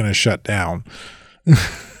Hollywood was going to shut down.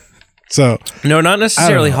 So no, not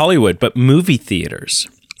necessarily Hollywood, but movie theaters,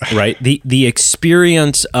 right? The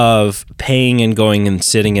experience of paying and going and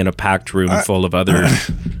sitting in a packed room full of other.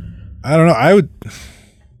 I don't know.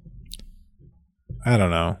 I don't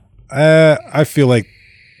know. I feel like.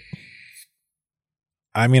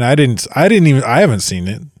 I mean, I haven't seen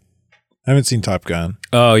it. I haven't seen Top Gun.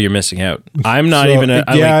 Oh, you're missing out. I'm not even.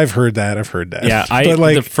 I've heard that. Yeah, but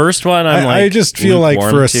like the first one, I just feel like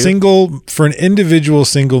for an individual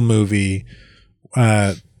single movie,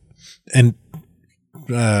 and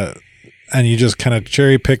you just kind of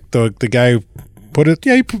cherry pick the guy who put it.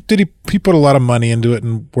 Yeah, he put a lot of money into it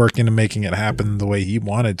and work into making it happen the way he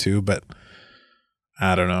wanted to. But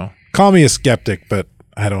I don't know. Call me a skeptic, but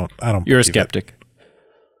I don't. You're a skeptic.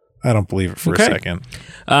 I don't believe it for a second.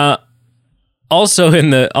 Also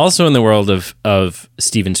in the world of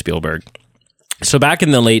Steven Spielberg. So back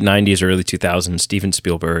in the late 90s, early 2000s, Steven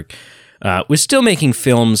Spielberg was still making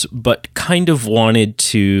films, but kind of wanted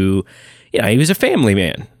to, he was a family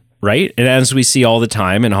man, right? And as we see all the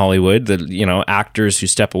time in Hollywood, actors who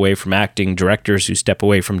step away from acting, directors who step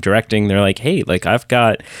away from directing, they're like, hey, like I've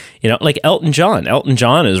got, like Elton John. Elton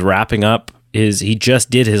John is wrapping up he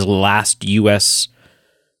just did his last U.S.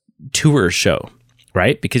 tour show,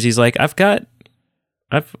 right? Because he's like, I've got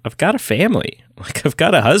a family, like I've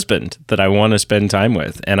got a husband that I want to spend time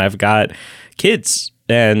with, and I've got kids,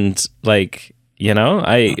 and like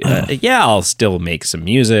I'll still make some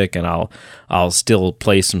music and I'll still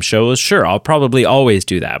play some shows. Sure, I'll probably always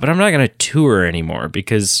do that, but I'm not going to tour anymore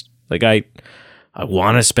because like I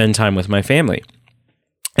want to spend time with my family.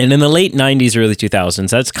 And in the late 90s, early 2000s,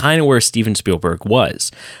 that's kind of where Steven Spielberg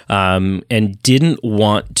was, and didn't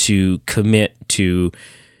want to commit to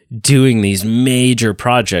doing these major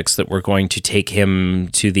projects that were going to take him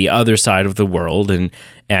to the other side of the world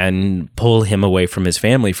and pull him away from his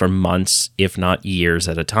family for months, if not years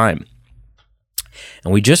at a time.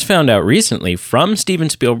 And we just found out recently from Steven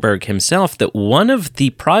Spielberg himself that one of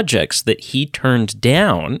the projects that he turned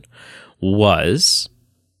down was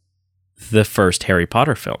the first Harry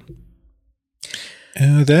Potter film.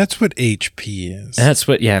 Oh, that's what HP is. That's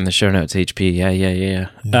what, in the show notes, HP. Yeah.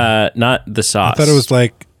 Not the sauce. I thought it was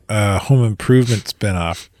like a Home Improvement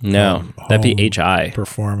spinoff. No, that'd be HI.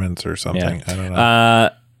 Performance or something. Yeah. I don't know.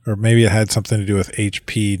 Or maybe it had something to do with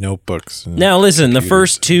HP notebooks. Now, listen, the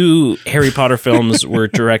first two Harry Potter films were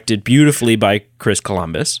directed beautifully by Chris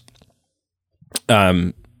Columbus.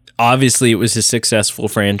 Obviously, it was a successful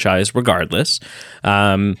franchise regardless.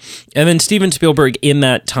 And then Steven Spielberg in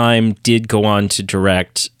that time did go on to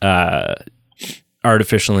direct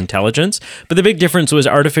Artificial Intelligence. But the big difference was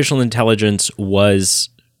Artificial Intelligence was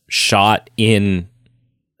shot in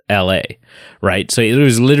LA, right? So it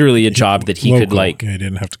was literally a job that he could like... Yeah, he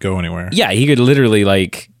didn't have to go anywhere. Yeah, he could literally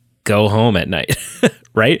like go home at night,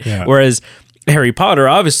 right? Yeah. Whereas Harry Potter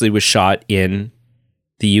obviously was shot in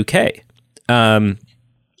the UK.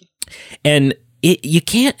 And you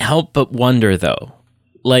can't help but wonder, though,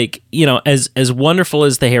 like, as wonderful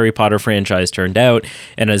as the Harry Potter franchise turned out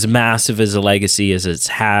and as massive as a legacy as it's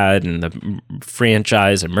had and the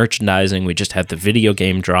franchise and merchandising, we just had the video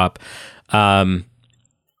game drop. You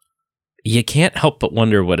can't help but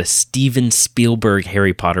wonder what a Steven Spielberg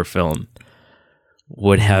Harry Potter film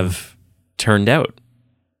would have turned out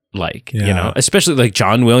like, especially like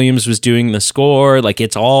John Williams was doing the score. Like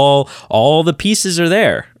it's all the pieces are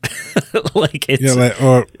there. Like it's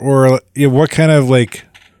what kind of like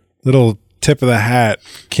little tip of the hat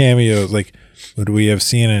cameos? Like, would we have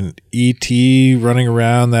seen an E.T. running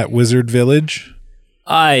around that wizard village?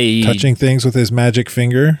 Touching things with his magic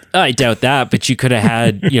finger? I doubt that, but you could have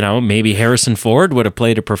had, maybe Harrison Ford would have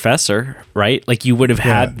played a professor, right? Like you would have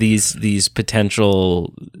had these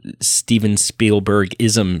potential Steven Spielberg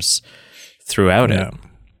isms throughout it.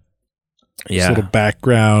 Yeah. Little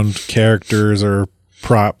background characters or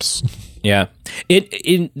props. Yeah.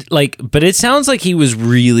 But it sounds like he was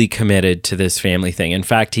really committed to this family thing. In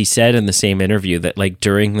fact, he said in the same interview that like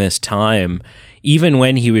during this time, even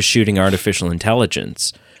when he was shooting Artificial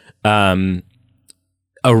Intelligence, a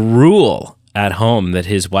rule at home that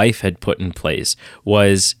his wife had put in place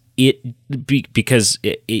was because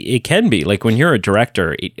it can be like when you're a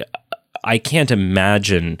director, I can't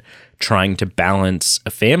imagine trying to balance a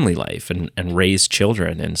family life and raise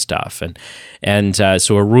children and stuff. And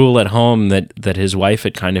so a rule at home that his wife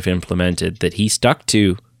had kind of implemented that he stuck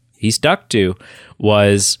to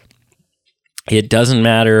was it doesn't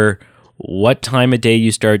matter what time of day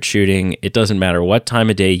you start shooting. It doesn't matter what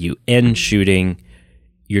time of day you end shooting.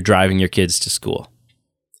 you're driving your kids to school.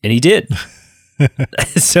 And he did.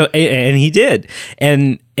 And he did.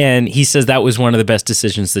 And he says that was one of the best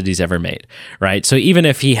decisions that he's ever made, right? So even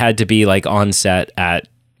if he had to be like on set at,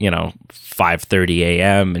 5:30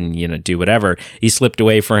 a.m. and, do whatever, he slipped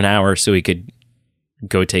away for an hour so he could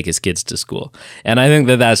go take his kids to school. And I think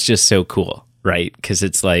that that's just so cool, right? Because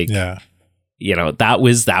it's like, that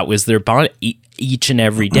was their bond. Each and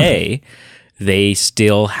every day, they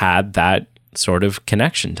still had that sort of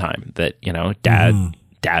connection time that,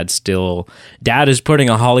 Dad is putting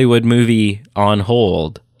a Hollywood movie on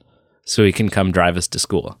hold so he can come drive us to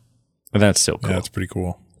school. And that's so cool. Yeah, that's pretty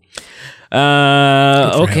cool.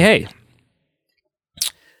 Okay.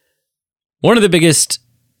 One of the biggest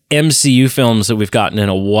MCU films that we've gotten in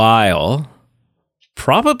a while,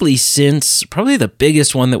 probably the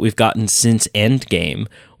biggest one that we've gotten since Endgame,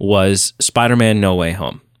 was Spider-Man No Way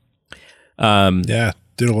Home.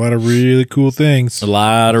 Did a lot of really cool things.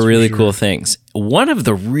 Cool things. One of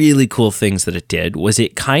the really cool things that it did was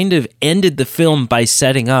it kind of ended the film by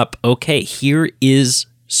setting up, okay, here is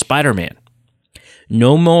Spider-Man.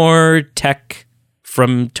 No more tech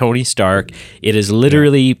from Tony Stark. It is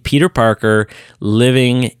literally Peter Parker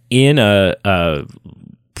living in a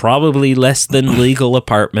probably less than legal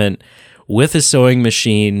apartment with a sewing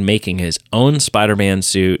machine, making his own Spider-Man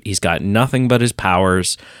suit. He's got nothing but his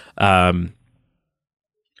powers. And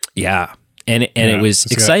it was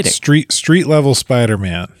exciting. Street level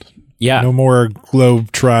Spider-Man. Yeah. No more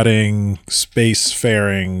globe-trotting,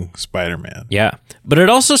 space-faring Spider-Man. Yeah. But it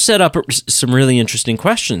also set up some really interesting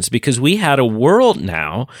questions because we had a world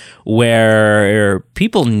now where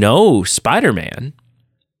people know Spider-Man,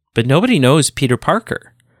 but nobody knows Peter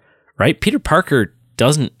Parker, right? Peter Parker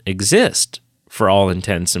doesn't exist for all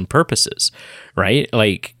intents and purposes, right?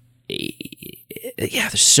 Like,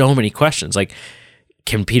 there's so many questions. Like,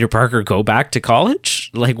 can Peter Parker go back to college?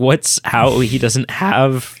 Like, how he doesn't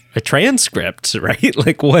have a transcript, right?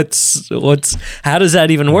 Like, how does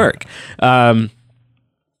that even work?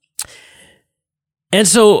 And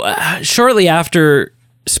so shortly after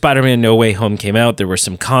Spider-Man No Way Home came out, there were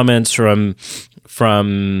some comments from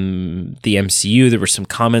the MCU. There were some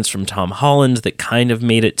comments from Tom Holland that kind of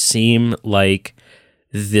made it seem like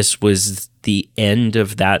this was the end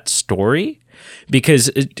of that story. Because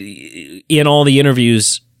in all the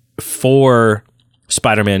interviews for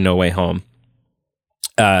Spider-Man No Way Home,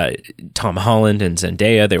 Tom Holland and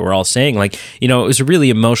Zendaya, they were all saying, like, it was a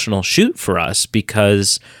really emotional shoot for us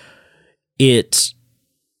because it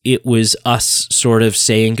was us sort of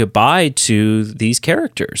saying goodbye to these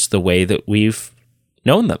characters the way that we've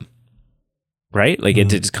known them, right? Like,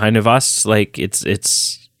 it's kind of us, like, it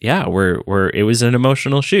was an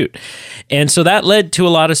emotional shoot. And so that led to a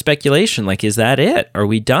lot of speculation. Like, is that it? Are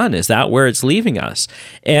we done? Is that where it's leaving us?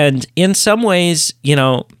 And in some ways,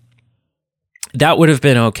 that would have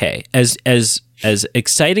been okay. As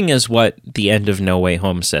exciting as what the end of No Way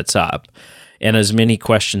Home sets up, and as many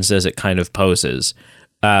questions as it kind of poses,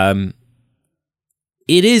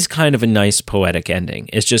 it is kind of a nice poetic ending.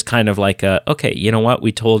 It's just kind of like okay, you know what?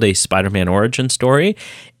 We told a Spider-Man origin story,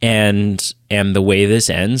 and the way this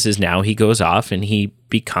ends is now he goes off and he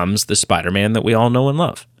becomes the Spider-Man that we all know and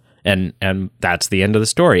love. And that's the end of the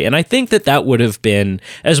story. And I think that would have been,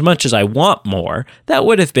 as much as I want more, that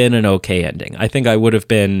would have been an okay ending. I think I would have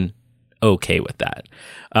been okay with that.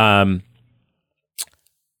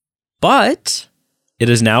 But it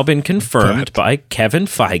has now been confirmed by Kevin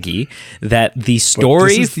Feige that the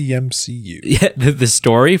story... This is the MCU. Yeah, the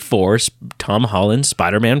story for Tom Holland's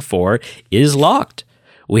Spider-Man 4 is locked.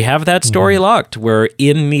 We have that story locked. We're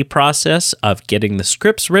in the process of getting the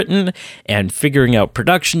scripts written and figuring out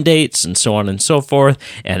production dates and so on and so forth.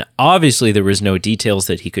 And obviously there was no details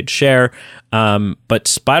that he could share. But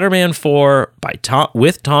Spider-Man 4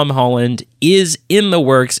 with Tom Holland is in the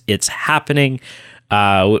works. It's happening. We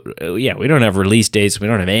don't have release dates. We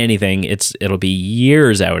don't have anything. It'll be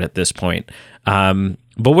years out at this point.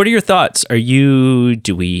 But what are your thoughts? Should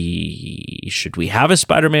we have a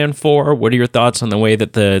Spider-Man 4? What are your thoughts on the way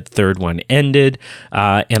that the third one ended?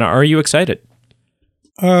 And are you excited?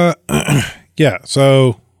 Yeah.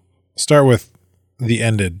 So start with the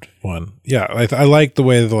ended one. Yeah. I like the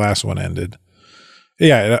way the last one ended.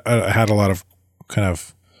 Yeah. It had a lot of kind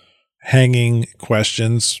of hanging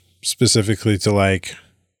questions specifically to like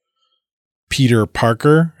Peter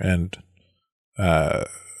Parker and how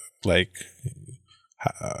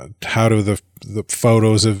do the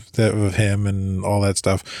photos of him and all that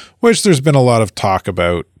stuff, which there's been a lot of talk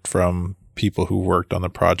about from people who worked on the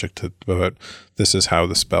project about this is how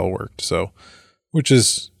the spell worked. So, which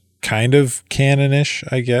is kind of canon-ish,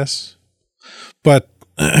 I guess. But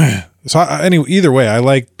So anyway, either way, I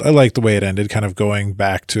like the way it ended, kind of going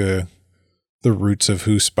back to the roots of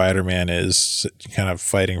who Spider-Man is, kind of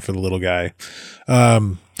fighting for the little guy.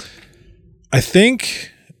 I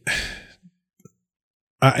think,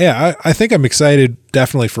 I think I'm excited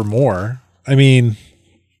definitely for more. I mean,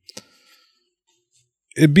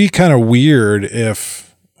 it'd be kind of weird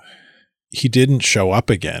if he didn't show up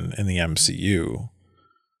again in the MCU.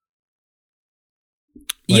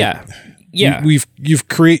 Yeah. You've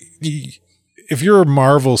created, if you're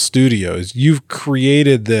Marvel Studios, you've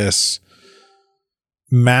created this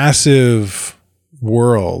massive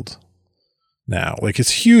world now. Like,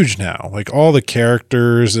 it's huge now. Like, all the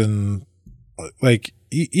characters and like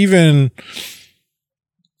even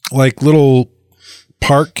like little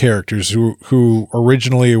park characters who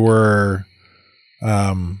originally were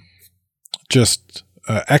just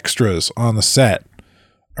extras on the set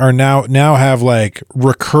are now have like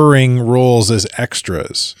recurring roles as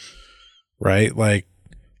extras, right? Like,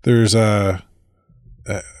 there's like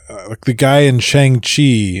the guy in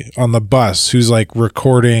Shang-Chi on the bus who's like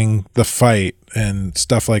recording the fight and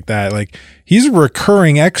stuff like that. Like, he's a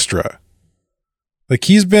recurring extra. Like,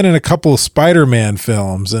 he's been in a couple of Spider-Man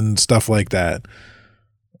films and stuff like that.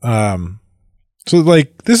 So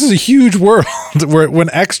like, this is a huge world where when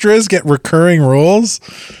extras get recurring roles,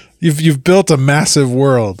 you've built a massive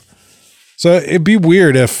world. So it'd be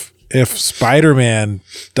weird if Spider-Man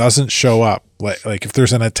doesn't show up. Like if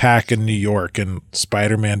there's an attack in New York and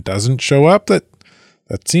Spider-Man doesn't show up, that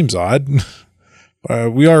seems odd.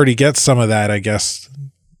 We already get some of that, I guess,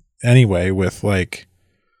 anyway, with like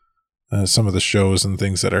some of the shows and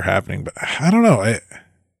things that are happening. But I don't know.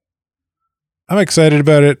 I'm excited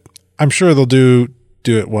about it. I'm sure they'll do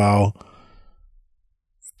it well.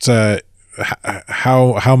 It's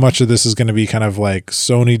how much of this is going to be kind of like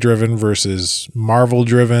Sony driven versus Marvel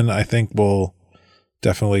driven, I think will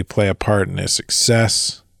definitely play a part in its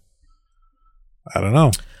success. I don't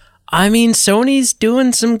know. I mean, Sony's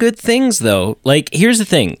doing some good things, though. Like, here's the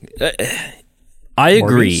thing. I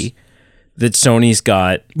agree that Sony's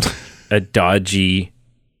got a dodgy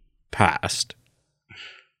past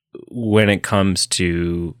when it comes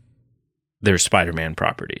to their Spider-Man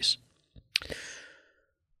properties.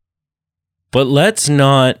 But let's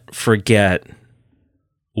not forget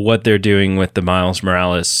what they're doing with the Miles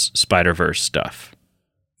Morales Spider-Verse stuff.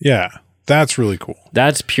 Yeah, that's really cool.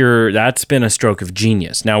 That's been a stroke of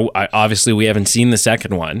genius. Now, obviously, we haven't seen the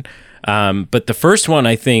second one, but the first one,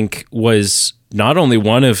 I think, was not only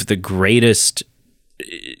one of the greatest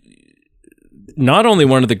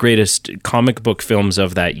comic book films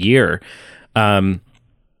of that year,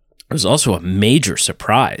 it was also a major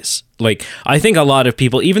surprise. Like, I think a lot of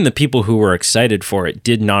people, even the people who were excited for it,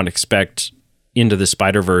 did not expect Into the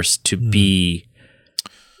Spider-Verse to be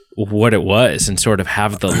what it was and sort of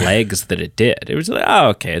have the legs that it did. It was like, oh,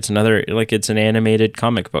 okay, it's another, like, it's an animated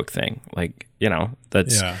comic book thing. Like, you know,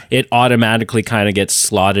 it automatically kind of gets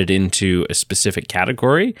slotted into a specific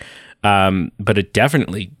category, but it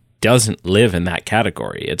definitely doesn't live in that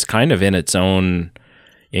category. It's kind of in its own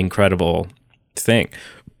incredible thing.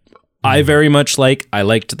 I very much I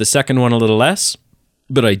liked the second one a little less,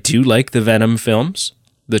 but I do like the Venom films,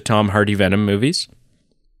 the Tom Hardy Venom movies.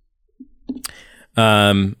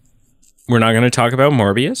 We're not going to talk about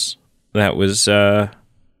Morbius. That was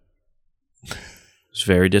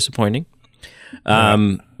very disappointing.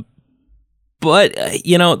 But,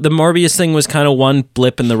 you know, the Morbius thing was kind of one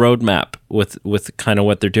blip in the roadmap with kind of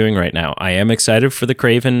what they're doing right now. I am excited for the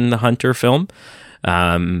Kraven the Hunter film.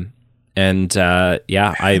 How do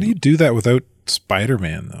you do that without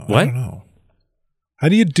Spider-Man, though? What? I don't know. How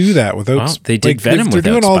do you do that without? Well, they did Venom without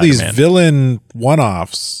They're doing all Spider-Man. these villain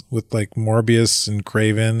one-offs with like Morbius and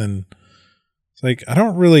Kraven, and it's like, I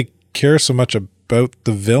don't really care so much about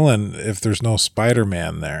the villain if there's no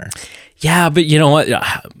Spider-Man there. Yeah, but you know what?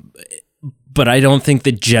 But I don't think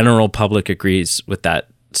the general public agrees with that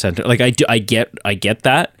sentiment. Like, I get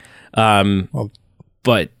that.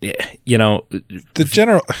 But, you know, the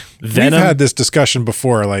general Venom, we've had this discussion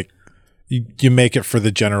before, like you make it for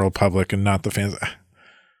the general public and not the fans.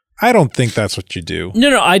 I don't think that's what you do.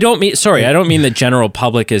 No, I don't mean the general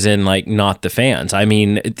public as in like not the fans. I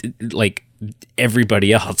mean like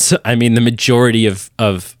everybody else. I mean the majority of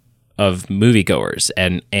moviegoers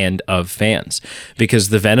and of fans, because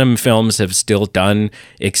the Venom films have still done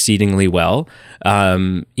exceedingly well.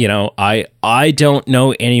 You know, I don't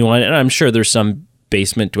know anyone, and I'm sure there's some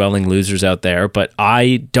basement dwelling losers out there, but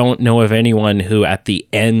I don't know of anyone who at the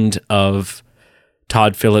end of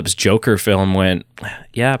Todd Phillips' Joker film went,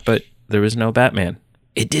 yeah, but there was no Batman.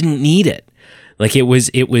 It didn't need it. Like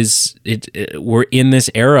we're in this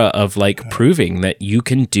era of like proving that you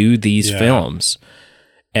can do these films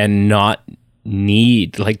and not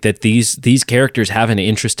need like that these characters have an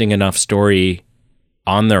interesting enough story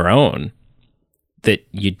on their own that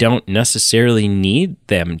you don't necessarily need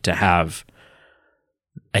them to have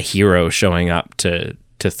a hero showing up to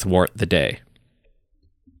thwart the day.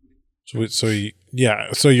 So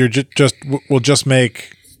you're we'll just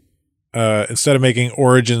make instead of making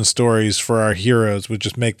origin stories for our heroes, we'll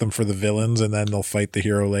just make them for the villains, and then they'll fight the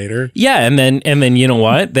hero later. Yeah, and then you know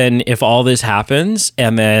what? Then if all this happens,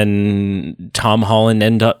 and then Tom Holland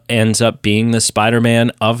ends up being the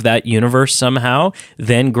Spider-Man of that universe somehow,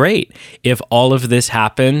 then great. If all of this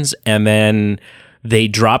happens, and then they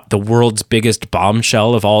drop the world's biggest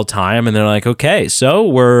bombshell of all time, and they're like, okay, so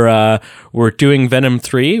we're doing Venom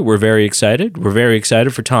 3. We're very excited. We're very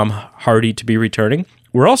excited for Tom Hardy to be returning.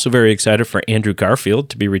 We're also very excited for Andrew Garfield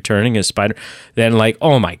to be returning as Spider. Then, like,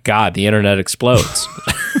 oh my God, the internet explodes.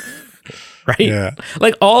 Right? Yeah.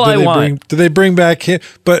 Like, all I want. Do they bring back him?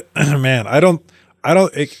 But man, I don't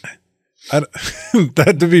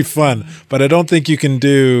that'd be fun, but I don't think you can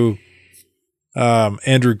do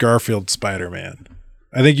Andrew Garfield Spider-Man.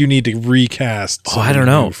 I think you need to recast. Oh, I don't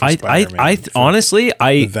know. I honestly,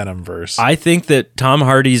 the Venomverse. I think that Tom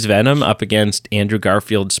Hardy's Venom up against Andrew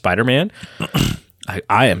Garfield's Spider-Man.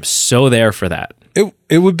 I am so there for that.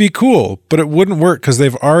 It would be cool, but it wouldn't work because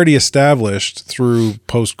they've already established through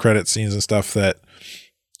post-credit scenes and stuff that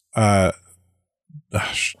not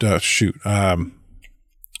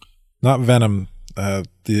Venom,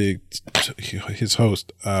 his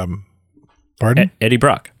host, pardon? Eddie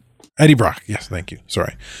Brock. Eddie Brock. Yes, thank you.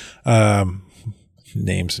 Sorry.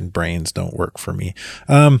 Names and brains don't work for me.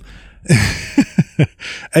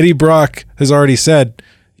 Eddie Brock has already said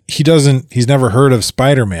he's never heard of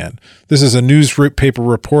Spider-Man. This is a newspaper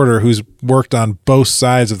reporter who's worked on both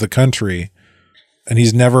sides of the country, and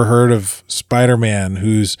he's never heard of Spider-Man,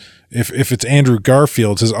 who's, if it's Andrew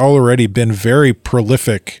Garfield, has already been very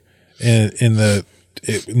prolific in the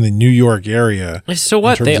New York area. So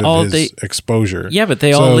what? They exposure. Yeah, but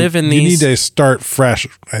they all live in these. You need to start fresh,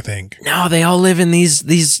 I think. No, they all live in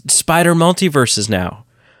these spider multiverses now.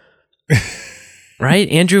 Right?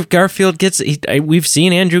 Andrew Garfield we've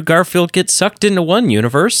seen Andrew Garfield get sucked into one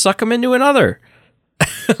universe, suck him into another.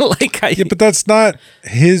 Yeah, but that's not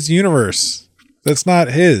his universe. That's not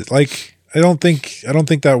his. Like, I don't think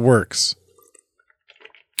that works.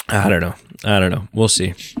 I don't know. We'll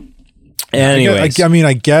see. Anyways.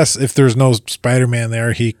 I guess if there's no Spider-Man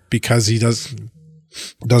there, because he doesn't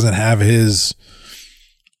have his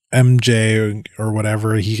MJ or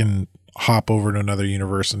whatever, he can hop over to another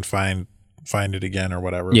universe and find it again or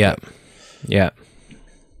whatever. Yeah. Yeah.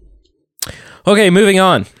 Okay, moving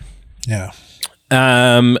on. Yeah.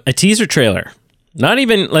 A teaser trailer. Not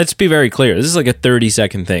even, let's be very clear. This is like a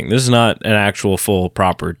 30-second thing. This is not an actual full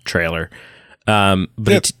proper trailer.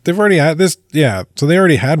 But they've already had this. Yeah. So they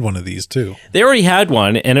already had one of these too. They already had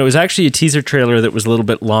one, and it was actually a teaser trailer that was a little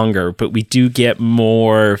bit longer, but we do get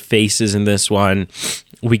more faces in this one.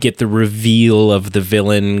 We get the reveal of the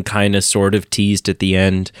villain kind of sort of teased at the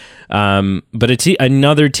end. But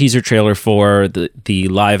another teaser trailer for the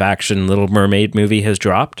live action Little Mermaid movie has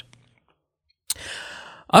dropped.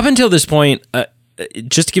 Up until this point,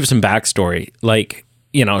 just to give some backstory, like,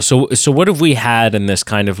 you know, so what have we had in this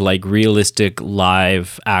kind of like realistic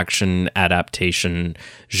live action adaptation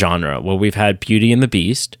genre? Well, we've had Beauty and the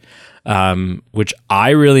Beast, which I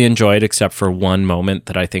really enjoyed, except for one moment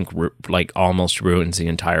that I think like almost ruins the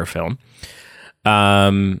entire film.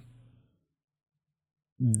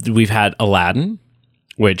 We've had Aladdin,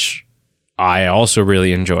 which I also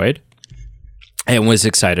really enjoyed and was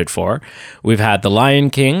excited for. We've had The Lion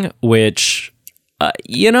King, which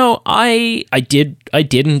I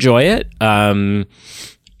did enjoy it.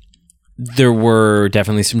 There were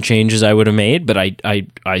definitely some changes I would have made, but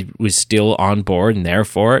I was still on board and there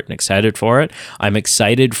for it and excited for it.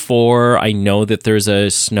 I know that there's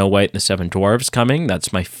a Snow White and the Seven Dwarfs coming.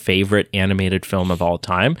 That's my favorite animated film of all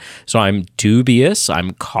time. So I'm dubious,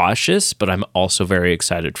 I'm cautious, but I'm also very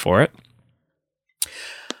excited for it.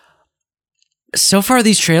 So far,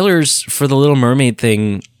 these trailers for the Little Mermaid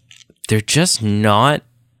thing, they're just not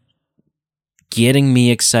getting me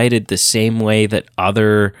excited the same way that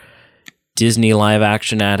other Disney live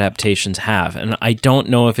action adaptations have. And I don't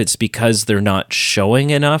know if it's because they're not showing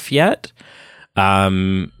enough yet.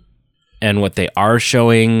 And what they are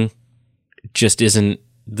showing just isn't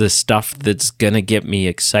the stuff that's going to get me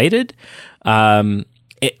excited.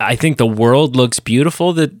 I think the world looks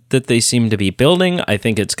beautiful that they seem to be building. I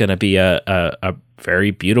think it's going to be a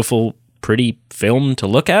very beautiful, pretty film to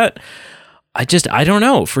look at. I don't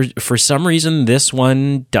know. For some reason, this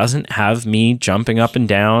one doesn't have me jumping up and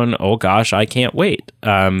down. Oh gosh, I can't wait.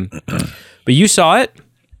 But you saw it,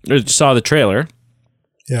 or saw the trailer.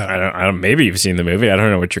 Yeah, I don't. Maybe you've seen the movie. I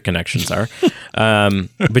don't know what your connections are.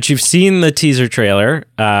 But you've seen the teaser trailer.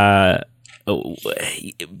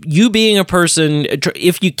 You being a person,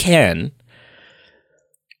 if you can,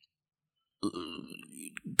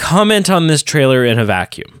 comment on this trailer in a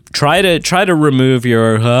vacuum. Try to remove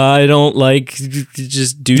your I don't like.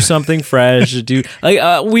 Just do something fresh.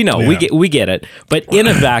 We know we get it. But in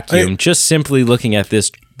a vacuum, just simply looking at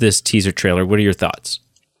this teaser trailer, what are your thoughts?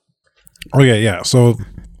 Okay, yeah. So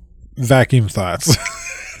vacuum thoughts.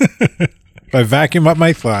 If I vacuum up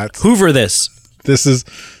my thoughts, Hoover this. This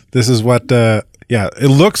is what. It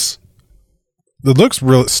looks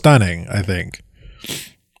real stunning. I think.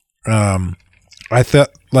 I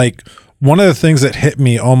thought like one of the things that hit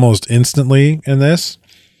me almost instantly in this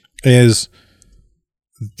is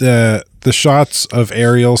the shots of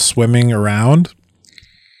Ariel swimming around.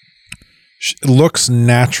 It looks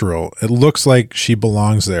natural. It looks like she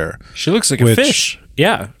belongs there. She looks like a fish.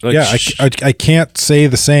 Yeah. Like I can't say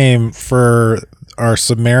the same for our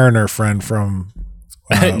Submariner friend from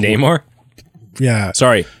Namor. Yeah.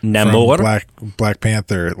 Sorry, Namor. Black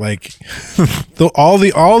Panther. Like all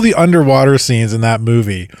the underwater scenes in that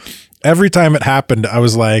movie. Every time it happened, I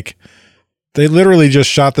was like, they literally just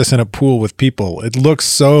shot this in a pool with people. It looks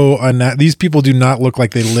so these people do not look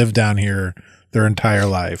like they live down here their entire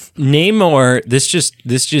life. Namor, this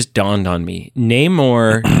just dawned on me.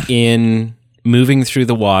 Namor in moving through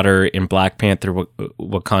the water in Black Panther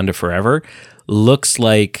Wakanda Forever looks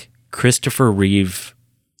like Christopher Reeve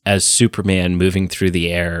as Superman moving through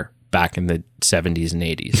the air back in the 70s and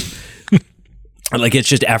 80s. Like, it's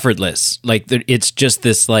just effortless. Like, it's just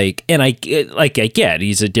this, like, and I get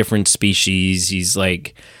he's a different species. He's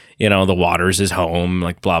like, the water's his home,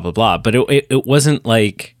 like, blah, blah, blah. But it wasn't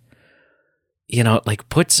like, like,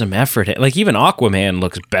 put some effort in. Like, even Aquaman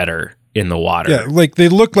looks better in the water. Yeah, like, they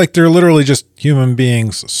look like they're literally just human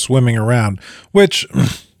beings swimming around, which,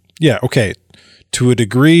 yeah, okay. To a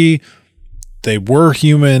degree, they were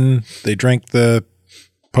human. They drank the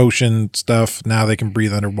potion stuff. Now they can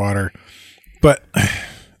breathe underwater. But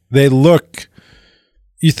they look,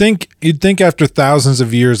 you'd think after thousands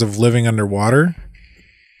of years of living underwater,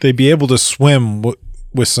 they'd be able to swim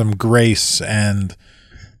with some grace and,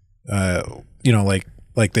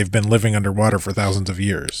 like they've been living underwater for thousands of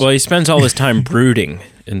years. Well, he spends all his time brooding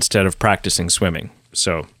instead of practicing swimming.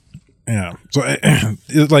 So, yeah. So,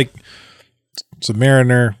 like,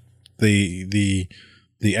 Submariner, the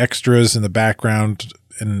extras in the background,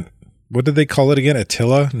 and what did they call it again?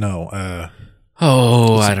 Attila? No.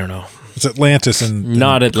 I don't know. It's Atlantis and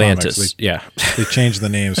not Atlantis. Yeah. They changed the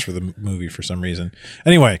names for the movie for some reason.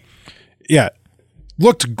 Anyway, yeah.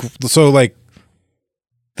 So like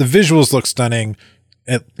the visuals look stunning.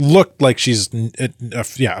 It looked like she's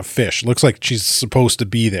a fish. Looks like she's supposed to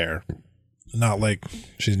be there. Not like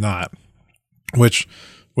she's not. Which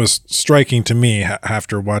was striking to me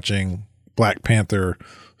after watching Black Panther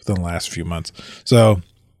within the last few months. So,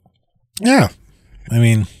 yeah. I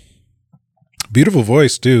mean, beautiful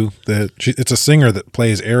voice too. It's a singer that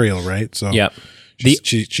plays Ariel, right? So yep.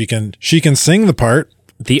 She can sing the part.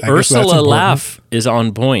 The Ursula laugh is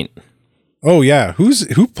on point. Oh yeah,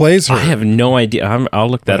 who plays her? I have no idea. I'll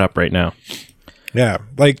look that up right now. Yeah,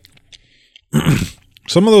 like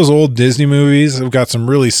some of those old Disney movies have got some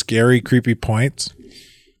really scary, creepy points.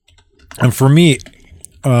 And for me,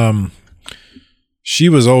 she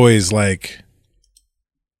was always like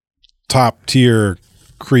top tier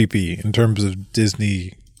creepy in terms of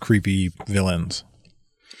Disney creepy villains.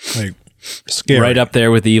 Like scary. Right up there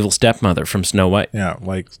with the evil stepmother from Snow White. Yeah,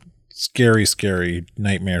 like scary,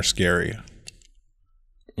 nightmare scary.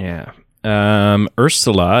 Yeah.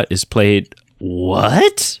 Ursula is played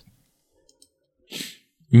what?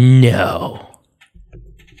 No.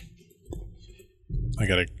 I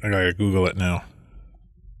gotta Google it now.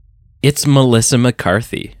 It's Melissa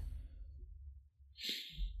McCarthy.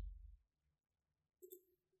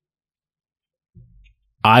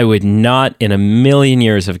 I would not in a million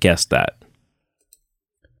years have guessed that.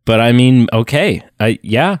 But I mean, okay.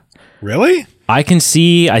 Yeah. Really? I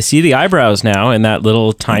see the eyebrows now in that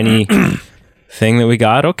little tiny thing that we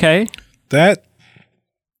got. Okay. That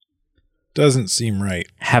doesn't seem right.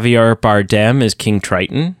 Javier Bardem is King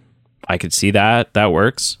Triton. I could see that. That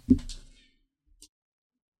works.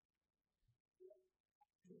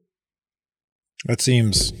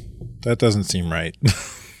 That doesn't seem right.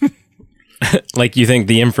 Like, you think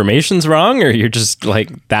the information's wrong, or you're just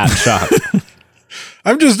like that shocked?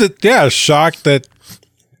 I'm just shocked that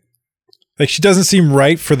Like, she doesn't seem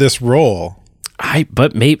right for this role.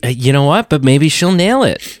 But maybe, you know what? But maybe she'll nail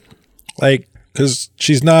it. Like, because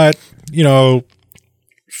she's not,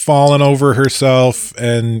 falling over herself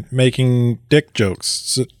and making dick jokes.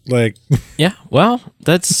 So, like, yeah, well,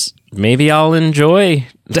 maybe I'll enjoy.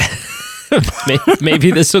 Maybe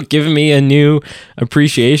this will give me a new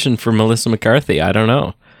appreciation for Melissa McCarthy. I don't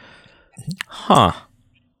know. Huh.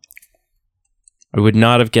 I would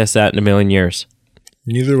not have guessed that in a million years.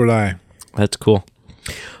 Neither would I. That's cool.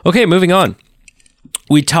 Okay, moving on.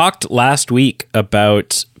 We talked last week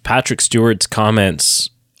about Patrick Stewart's comments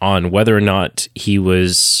on whether or not he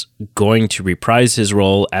was going to reprise his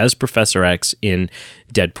role as Professor X in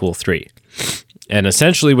Deadpool 3. And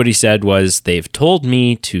essentially what he said was, they've told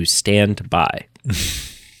me to stand by.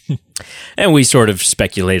 And we sort of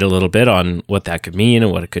speculate a little bit on what that could mean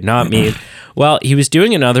and what it could not mean. Well, he was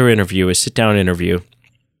doing another interview, a sit-down interview,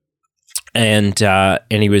 and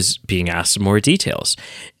he was being asked some more details.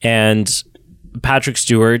 And Patrick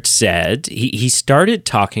Stewart said, he started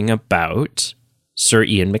talking about Sir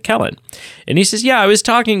Ian McKellen. And he says, yeah, I was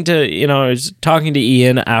talking to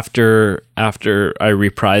Ian after I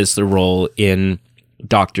reprised the role in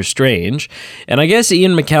Doctor Strange. And I guess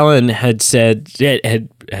Ian McKellen had said, had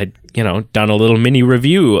done a little mini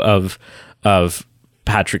review of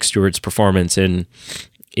Patrick Stewart's performance in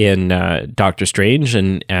Doctor Strange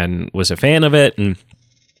and was a fan of it, and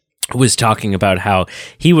was talking about how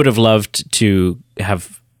he would have loved to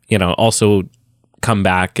have, also come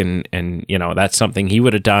back and that's something he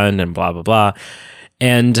would have done, and blah, blah, blah.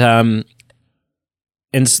 And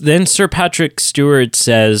then Sir Patrick Stewart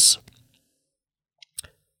says,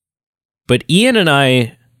 but Ian and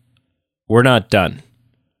I, we're not done.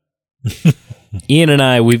 Ian and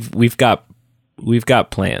I, we've got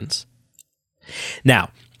plans.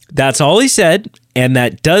 Now, that's all he said, and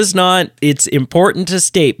that does not, it's important to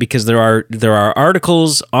state, because there are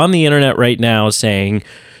articles on the internet right now saying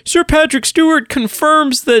Sir Patrick Stewart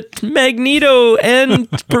confirms that Magneto and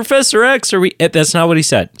Professor X are that's not what he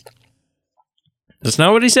said. That's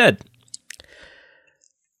not what he said.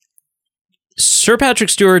 Sir Patrick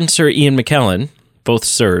Stewart and Sir Ian McKellen, both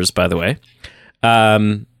sirs, by the way,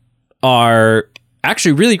 are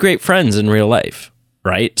actually really great friends in real life,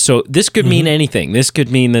 right? So this could mean anything. This could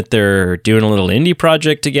mean that they're doing a little indie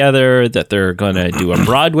project together, that they're going to do a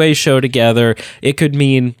Broadway show together. It could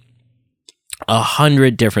mean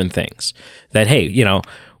 100 different things. That, hey,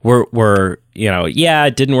 we're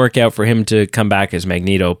it didn't work out for him to come back as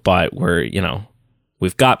Magneto, but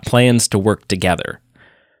we've got plans to work together.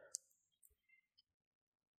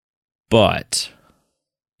 But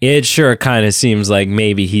it sure kind of seems like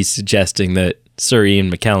maybe he's suggesting that Sir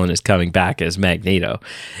Ian McKellen is coming back as Magneto.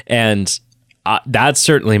 And that's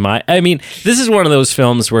certainly this is one of those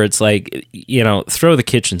films where it's like, throw the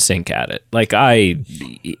kitchen sink at it. Like when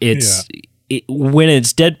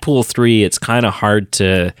it's Deadpool 3, it's kind of hard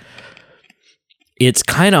to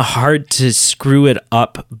screw it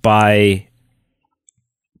up by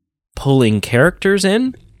pulling characters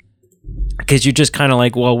in. Because you're just kind of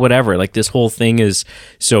like, well, whatever. Like, this whole thing is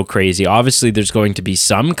so crazy. Obviously, there's going to be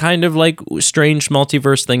some kind of like strange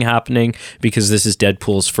multiverse thing happening, because this is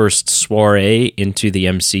Deadpool's first soiree into the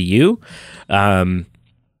MCU.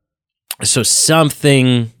 So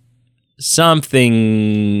something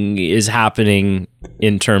is happening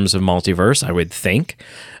in terms of multiverse, I would think.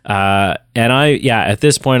 At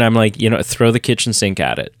this point, I'm like, throw the kitchen sink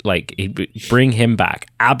at it. Like, bring him back.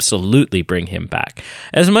 Absolutely bring him back.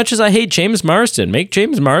 As much as I hate James Marsden, make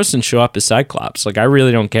James Marsden show up as Cyclops. Like, I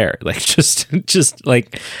really don't care. Like, just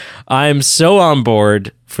like, I'm so on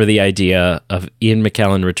board for the idea of Ian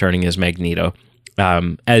McKellen returning as Magneto.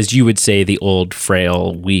 As you would say, the old,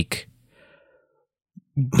 frail, weak,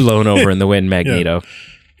 blown over in the wind Magneto. Yeah.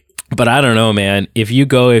 But I don't know, man. If you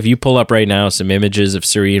pull up right now some images of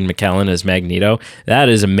Sir Ian McKellen as Magneto, that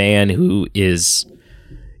is a man who is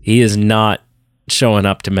not showing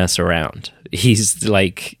up to mess around. He's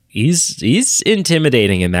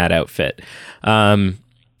intimidating in that outfit.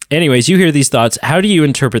 Anyways, you hear these thoughts. How do you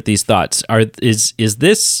interpret these thoughts? Is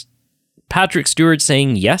this Patrick Stewart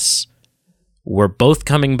saying, yes, we're both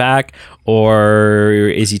coming back, or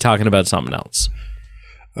is he talking about something else?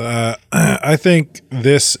 I think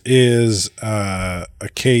this is a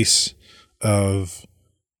case of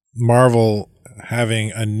Marvel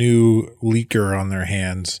having a new leaker on their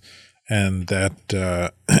hands, and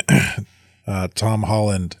that Tom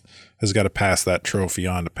Holland has got to pass that trophy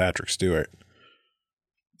on to Patrick Stewart.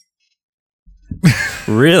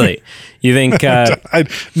 Really? You think?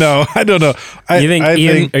 No, I don't know.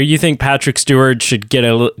 You think Patrick Stewart should get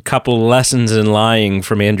a couple lessons in lying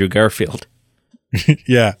from Andrew Garfield?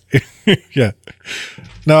 Yeah. Yeah.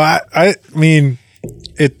 No, I mean,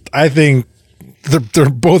 I think they're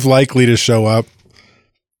both likely to show up.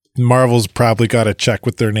 Marvel's probably got a check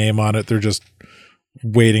with their name on it. They're just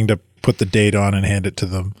waiting to put the date on and hand it to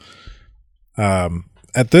them.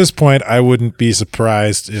 At this point, I wouldn't be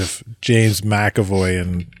surprised if James McAvoy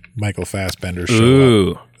and Michael Fassbender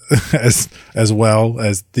show up as well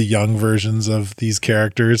as the young versions of these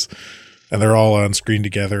characters, and they're all on screen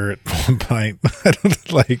together at one point. I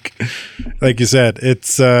don't like you said,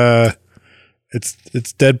 it's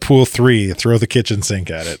Deadpool 3. Throw the kitchen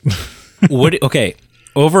sink at it. Okay,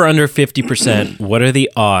 over under 50%. What are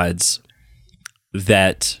the odds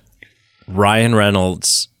that Ryan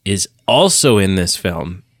Reynolds is also in this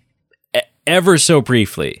film, ever so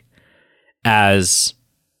briefly, as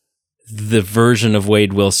the version of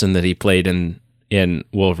Wade Wilson that he played in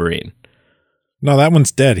Wolverine? No, that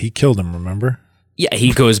one's dead. He killed him, remember? Yeah,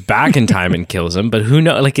 he goes back in time and kills him, but who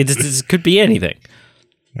knows? Like, it could be anything.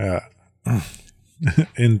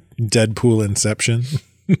 In Deadpool Inception.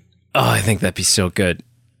 Oh, I think that'd be so good.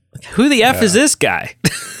 Who the F is this guy?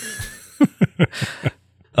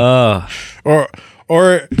 Or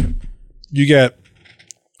you get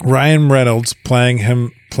Ryan Reynolds playing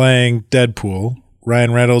Deadpool,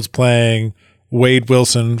 Ryan Reynolds playing Wade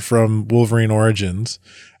Wilson from Wolverine Origins,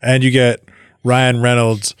 and you get Ryan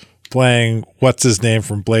Reynolds playing what's his name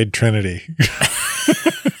from Blade Trinity.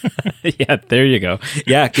 Yeah, there you go.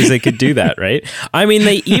 Yeah, because they could do that, right? I mean,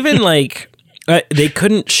 they even they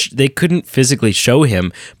couldn't physically show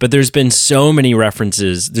him, but there's been so many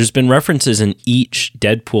references. There's been references in each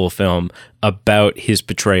Deadpool film about his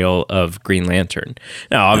portrayal of Green Lantern.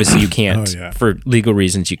 Now, obviously, you can't, for legal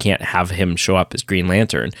reasons, you can't have him show up as Green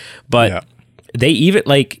Lantern. But they even,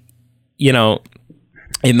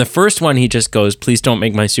 in the first one, he just goes, "Please don't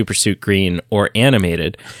make my super suit green or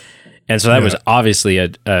animated." And so that was obviously a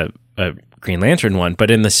Green Lantern one.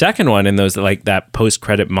 But in the second one, in those that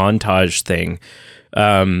post-credit montage thing,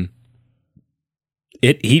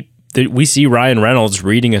 we see Ryan Reynolds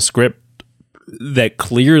reading a script that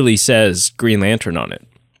clearly says Green Lantern on it.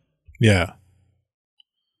 Yeah.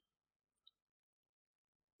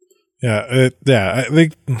 Yeah. I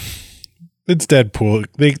think it's Deadpool.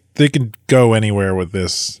 They can go anywhere with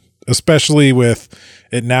this, especially with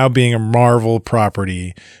it now being a Marvel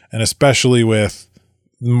property, and especially with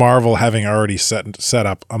Marvel having already set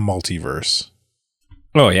up a multiverse.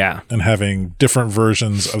 Oh, yeah. And having different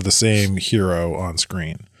versions of the same hero on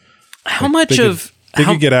screen. They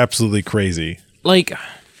could get absolutely crazy.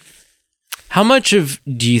 How much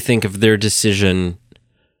do you think of their decision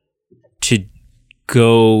to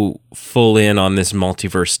go full in on this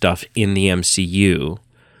multiverse stuff in the MCU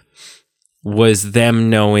was them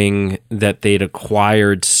knowing that they'd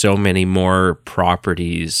acquired so many more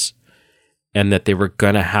properties and that they were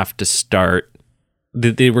going to have to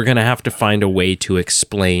find a way to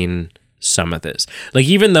explain some of this?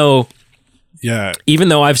 Even though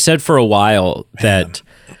I've said for a while that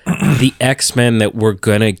the X-Men that we're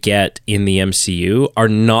going to get in the MCU are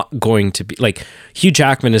not going to be, Hugh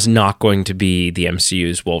Jackman is not going to be the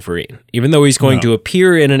MCU's Wolverine. Even though he's going to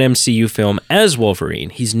appear in an MCU film as Wolverine,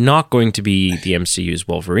 he's not going to be the MCU's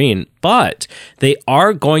Wolverine. But they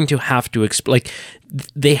are going to have to explain,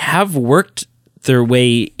 they have worked their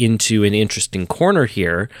way into an interesting corner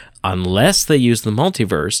here, unless they use the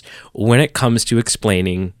multiverse when it comes to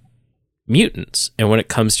explaining mutants and when it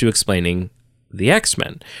comes to explaining the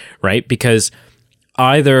X-Men, right? Because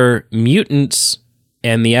either mutants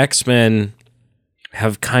and the X-Men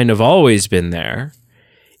have kind of always been there,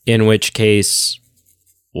 in which case,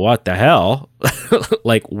 what the hell?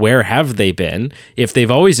 Where have they been? If they've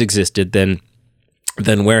always existed, then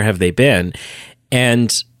where have they been?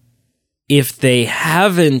 And if they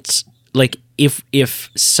haven't, if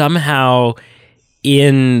somehow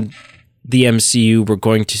in the MCU we're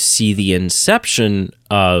going to see the inception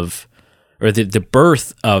of, or the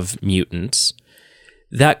birth of mutants,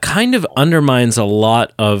 that kind of undermines a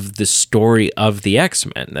lot of the story of the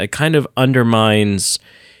X-Men. That kind of undermines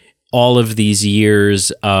all of these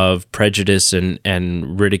years of prejudice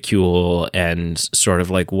and ridicule and sort of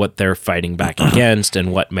what they're fighting back against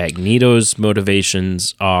and what Magneto's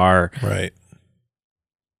motivations are. Right.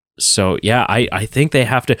 So yeah, I think they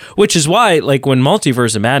have to, which is why when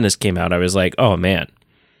Multiverse of Madness came out, I was like, oh man,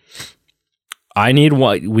 we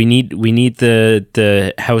need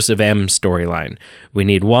the House of M storyline. We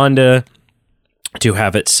need Wanda to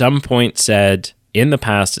have at some point said, in the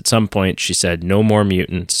past, at some point, she said no more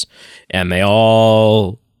mutants, and they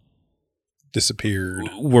all disappeared,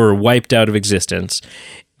 were wiped out of existence.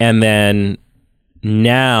 And then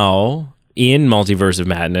now in Multiverse of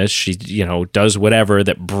Madness. She, does whatever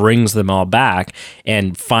that brings them all back.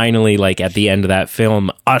 And finally, like at the end of that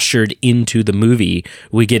film, ushered into the movie,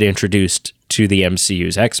 we get introduced to the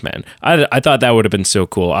MCU's X-Men. I thought that would have been so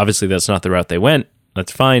cool. Obviously, that's not the route they went.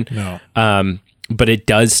 That's fine. No. But it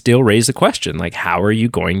does still raise the question, like, how are you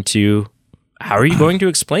going to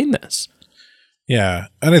explain this? Yeah.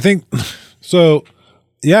 And I think,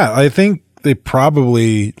 I think they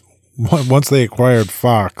probably, once they acquired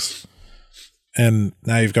Fox, and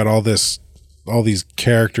now you've got all these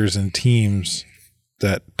characters and teams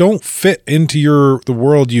that don't fit into the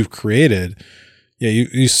world you've created. Yeah, you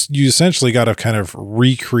essentially got to kind of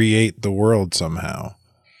recreate the world somehow.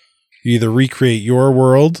 You either recreate your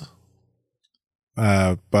world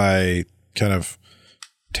by kind of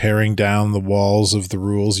tearing down the walls of the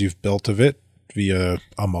rules you've built of it via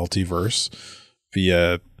a multiverse,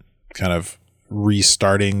 via kind of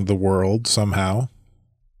restarting the world somehow,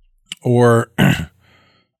 or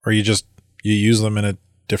you use them in a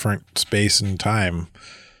different space and time.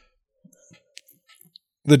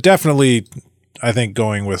 Definitely, I think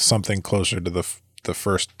going with something closer to the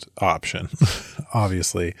first option,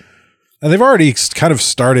 obviously. And they've already kind of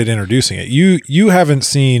started introducing it. You haven't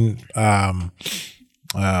seen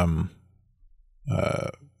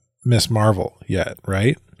Miss Marvel yet,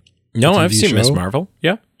 right? No, I've seen Miss Marvel.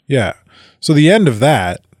 Yeah. Yeah. So the end of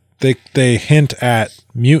that, they hint at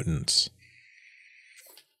mutants.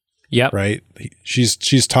 Yeah. Right?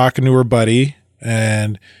 She's talking to her buddy,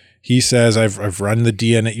 and he says, I've run the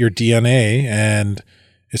DNA, your DNA, and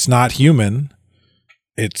it's not human.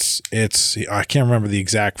 It's I can't remember the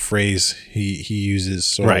exact phrase he uses.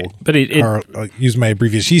 So right. But I'll use my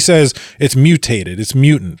abbreviation. He says it's mutated. It's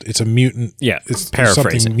mutant. It's a mutant. Yeah. It's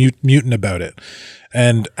paraphrasing. something mutant about it.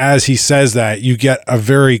 And as he says that, you get a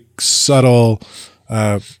very subtle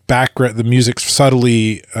background. The music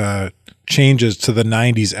subtly changes to the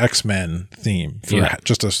 90s X-Men theme for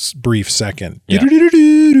just a brief second. Yeah.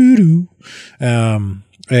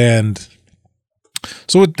 And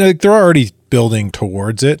so they're already building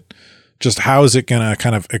towards it. Just how is it going to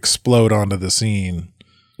kind of explode onto the scene?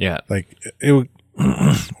 Yeah. Like it,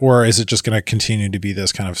 or is it just going to continue to be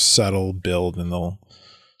this kind of subtle build and they'll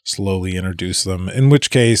slowly introduce them? In which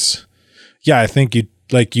case, yeah, I think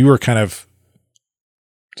you were kind of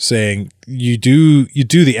saying you do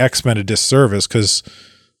the X-Men a disservice, because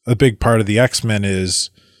a big part of the X-Men is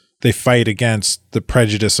they fight against the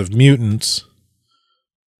prejudice of mutants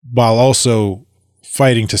while also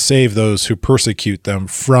fighting to save those who persecute them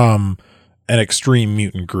from an extreme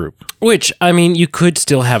mutant group. Which, I mean, you could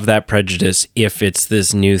still have that prejudice if it's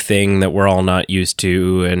this new thing that we're all not used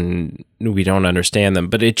to and we don't understand them.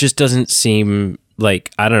 But it just doesn't seem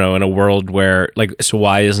like, I don't know, in a world where, like, so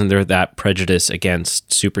why isn't there that prejudice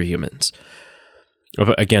against superhumans?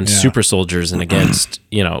 Against super soldiers and against,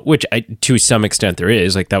 which to some extent there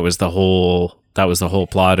is. Like, that was the whole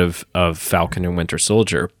plot of Falcon and Winter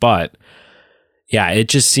Soldier. But yeah, it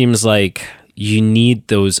just seems like you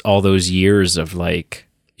need all those years of, like,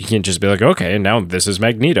 you can't just be like, okay, now this is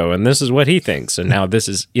Magneto and this is what he thinks, and now this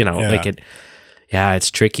is, like it. Yeah,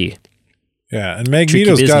 it's tricky. Yeah, and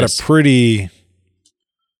Magneto's got a pretty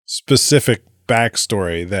specific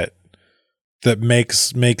backstory that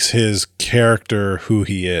makes his character who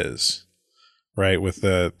he is, right? With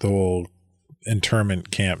the whole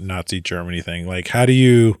internment camp Nazi Germany thing. Like, how do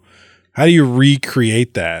you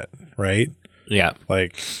recreate that, right? Yeah.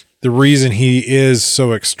 Like, the reason he is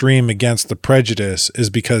so extreme against the prejudice is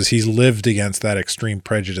because he's lived against that extreme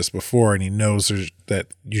prejudice before, and he knows that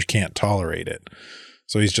you can't tolerate it.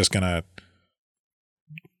 So he's just gonna,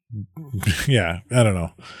 yeah, I don't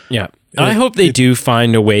know. Yeah. I hope they do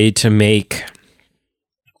find a way to make,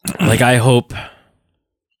 like, I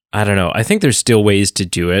don't know. I think there's still ways to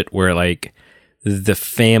do it where, like, the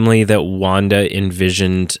family that Wanda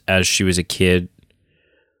envisioned as she was a kid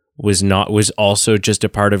was also just a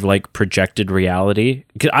part of, like, projected reality.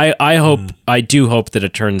 I do hope that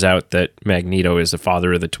it turns out that Magneto is the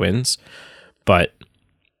father of the twins, but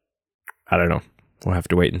I don't know. We'll have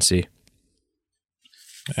to wait and see.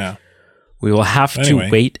 Yeah. We will have to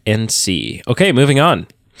wait and see. Okay, moving on.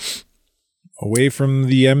 Away from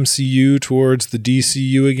the MCU towards the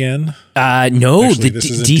DCU again? No, actually, the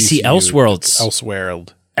DC Elseworlds.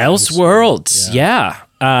 Elseworlds, yeah.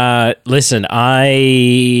 Listen,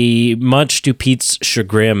 much to Pete's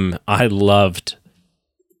chagrin, I loved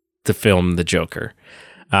the film The Joker.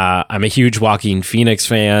 I'm a huge Joaquin Phoenix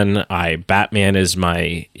fan. Batman is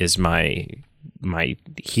my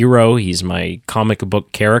hero. He's my comic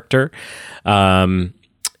book character. And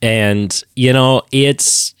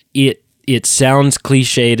it sounds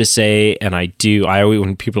cliche to say, and I always,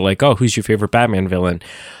 when people are like, oh, who's your favorite Batman villain?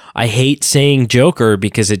 I hate saying Joker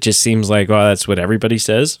because it just seems like, oh, that's what everybody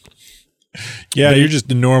says. Yeah, you're just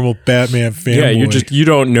a normal Batman fan. Yeah, you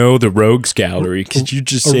don't know the Rogues Gallery because you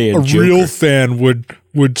just say a Joker. Real fan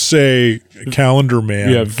would say Calendar Man.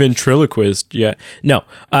 Yeah, ventriloquist. Yeah, no,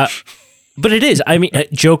 but it is. I mean,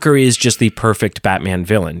 Joker is just the perfect Batman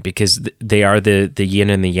villain because they are the yin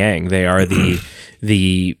and the yang. They are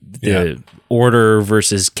the order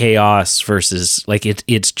versus chaos versus like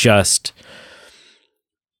it's just.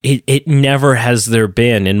 It never has there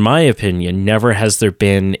been, in my opinion, never has there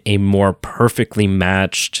been a more perfectly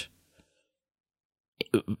matched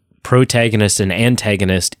protagonist and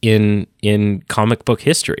antagonist in comic book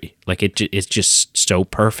history. Like it's just so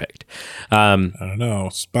perfect. I don't know,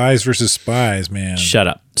 spies versus spies, man. Shut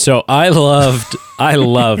up. So I loved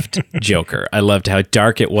Joker. I loved how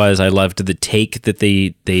dark it was. I loved the take that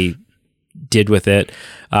they did with it.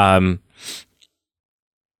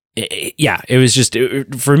 It was just,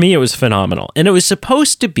 for me, it was phenomenal. And it was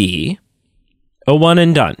supposed to be a one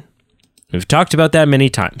and done. We've talked about that many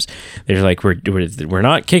times. They're like, we're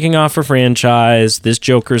not kicking off a franchise. This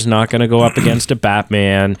Joker's not going to go up against a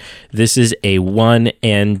Batman. This is a one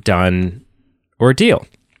and done ordeal.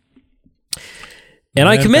 And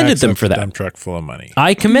I commended them for that. Dump truck full of money.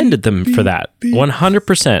 I commended them for that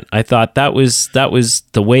 100%. I thought that was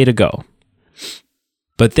the way to go.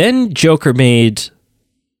 But then Joker made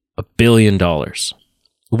 $1 billion,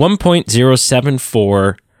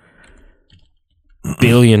 $1.074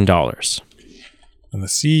 billion. And the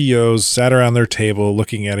CEOs sat around their table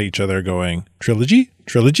looking at each other going, trilogy?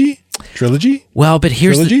 Well, but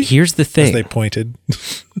here's the thing. As they pointed.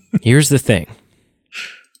 Here's the thing.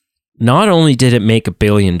 Not only did it make $1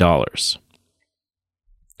 billion,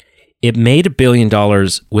 it made $1 billion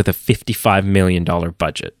with a $55 million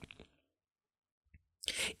budget.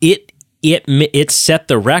 It set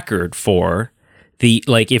the record for the,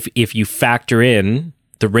 like, if you factor in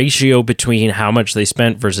the ratio between how much they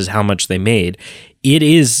spent versus how much they made, it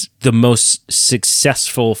is the most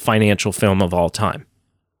successful financial film of all time.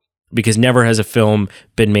 Because never has a film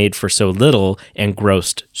been made for so little and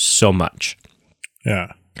grossed so much.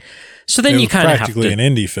 Yeah. So then you kind of have to... practically an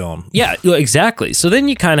indie film. Yeah, exactly. So then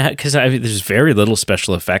you kind of have... Because there's very little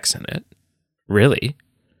special effects in it. Really.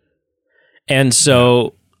 And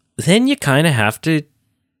so... then you kind of have to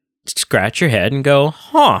scratch your head and go,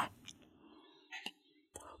 huh.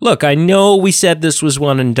 Look, I know we said this was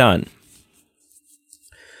one and done.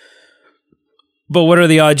 But what are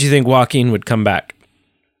the odds you think Joaquin would come back?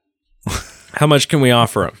 How much can we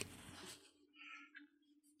offer him?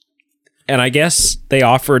 And I guess they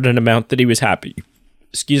offered an amount that he was happy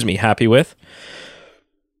with.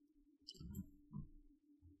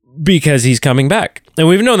 Because he's coming back. And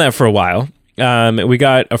we've known that for a while. We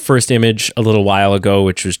got a first image a little while ago,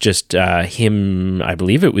 which was just him, I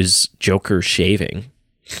believe it was Joker shaving.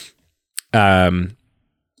 But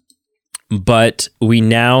we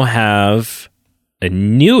now have a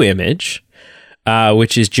new image,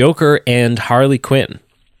 which is Joker and Harley Quinn.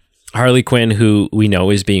 Harley Quinn, who we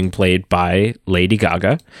know is being played by Lady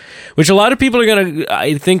Gaga, which a lot of people are going to,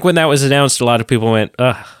 I think when that was announced, a lot of people went,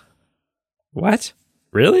 what?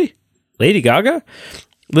 Really? Lady Gaga?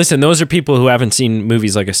 Listen, those are people who haven't seen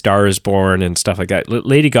movies like A Star Is Born and stuff like that.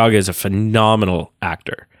 Lady Gaga is a phenomenal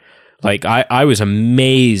actor. Like, I was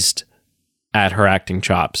amazed at her acting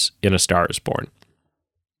chops in A Star Is Born.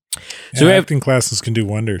 So acting classes can do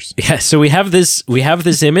wonders. Yeah, so we have this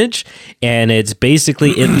image, and it's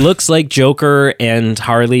basically, it looks like Joker and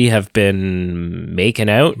Harley have been macking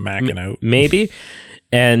out, maybe.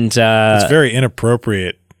 And it's very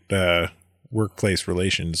inappropriate workplace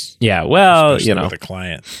relations. Yeah, well, with a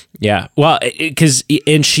client. Yeah, well,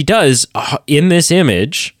 and she does in this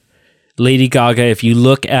image, Lady Gaga. If you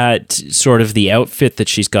look at sort of the outfit that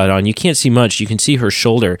she's got on, you can't see much. You can see her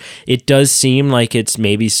shoulder. It does seem like it's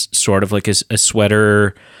maybe sort of like a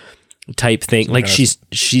sweater type thing. Like she's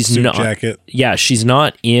not jacket. Yeah, she's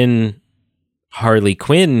not in Harley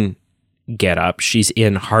Quinn get up. She's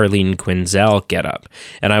in Harleen Quinzel get up,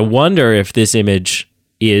 and I wonder if this image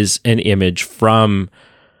is an image from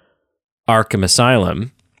Arkham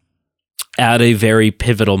Asylum at a very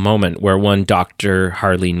pivotal moment where one Dr.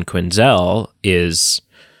 Harleen Quinzel is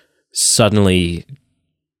suddenly,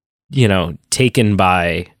 taken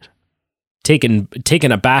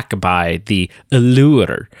aback by the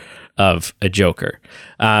allure of a Joker.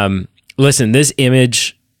 Listen, this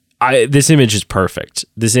image is perfect.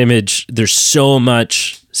 This image, there's so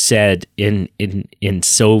much said in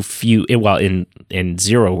so few, in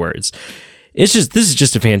 0 words. this is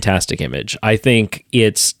just a fantastic image. I think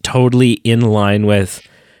it's totally in line with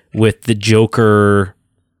the Joker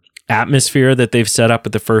atmosphere that they've set up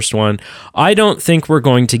with the first one. I don't think we're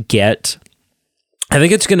going to get... I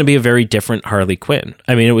think it's going to be a very different Harley Quinn.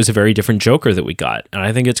 I mean, it was a very different Joker that we got, and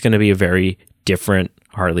I think it's going to be a very different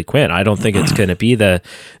Harley Quinn. I don't think it's going to be the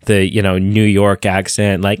New York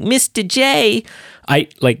accent like Mr. J.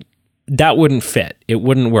 That wouldn't fit. It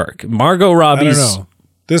wouldn't work. Margot Robbie's... I don't know.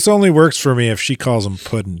 This only works for me if she calls him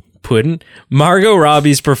Puddin'. Puddin'. Margot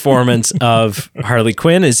Robbie's performance of Harley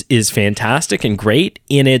Quinn is fantastic and great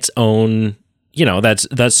in its own,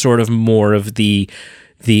 that's sort of more of the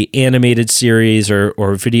animated series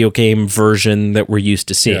or video game version that we're used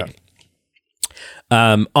to seeing.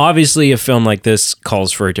 Yeah. Obviously, a film like this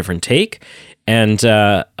calls for a different take, and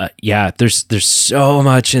there's so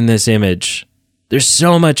much in this image. There's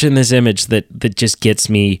so much in this image that just gets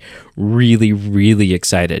me really, really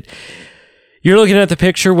excited. You're looking at the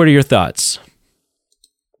picture. What are your thoughts?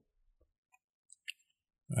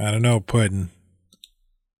 I don't know, Puddin'.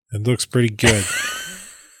 It looks pretty good.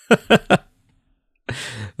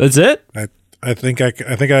 That's it? I think I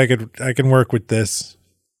can work with this.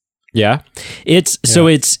 Yeah. It's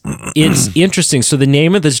interesting. So the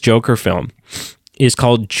name of this Joker film is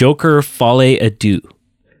called Joker Folie à Deux,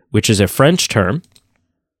 which is a French term,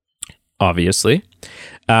 obviously.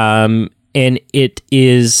 And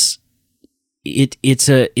it's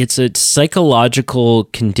a psychological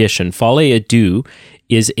condition. Folie à deux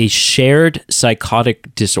is a shared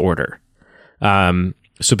psychotic disorder.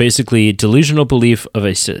 So basically, delusional belief of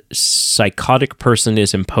a psychotic person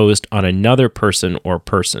is imposed on another person or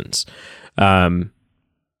persons.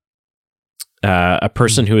 A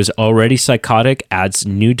person who is already psychotic adds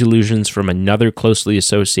new delusions from another closely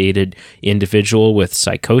associated individual with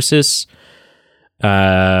psychosis.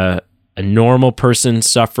 A normal person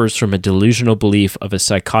suffers from a delusional belief of a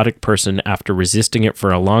psychotic person after resisting it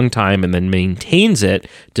for a long time and then maintains it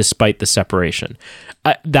despite the separation.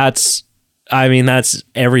 That's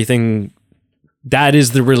everything. That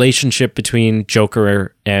is the relationship between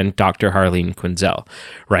Joker and Dr. Harleen Quinzel,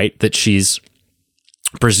 right? That she's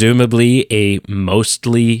presumably a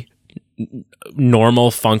mostly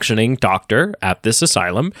normal functioning doctor at this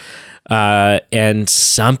asylum. And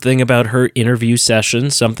something about her interview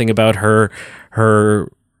sessions, something about her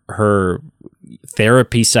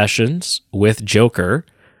therapy sessions with Joker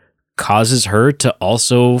causes her to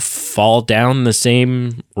also fall down the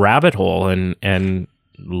same rabbit hole and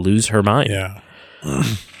lose her mind. Yeah.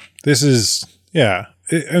 This is, yeah.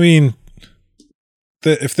 I mean,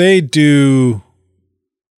 if they do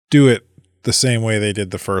it the same way they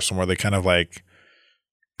did the first one, where they kind of like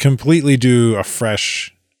completely do a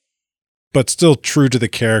fresh, but still true to the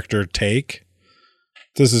character take,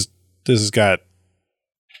 this has got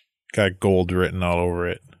gold written all over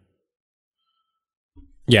it.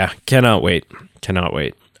 Yeah, cannot wait. All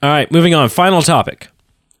right, moving on. Final topic.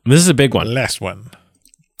 This is a big one. Last one.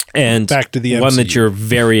 And back to the MCU. One that you're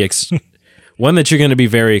one that you're going to be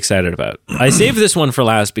very excited about. I saved this one for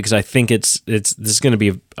last because I think this is going to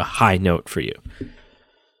be a high note for you.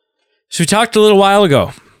 So we talked a little while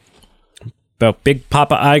ago about Big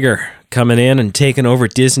Papa Iger coming in and taking over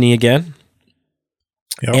Disney again.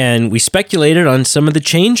 Yep. And we speculated on some of the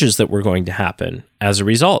changes that were going to happen as a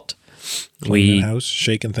result. Cleaning house,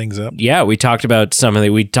 shaking things up. Yeah, we talked about some of the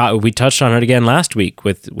we touched on it again last week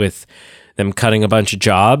with them cutting a bunch of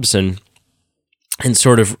jobs and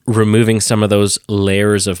sort of removing some of those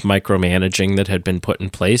layers of micromanaging that had been put in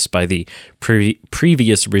place by the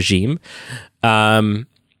previous regime. Bob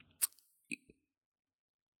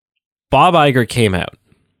Iger came out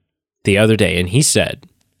the other day and he said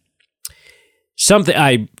something,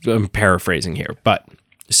 I'm paraphrasing here, but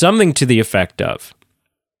something to the effect of,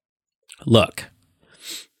 look,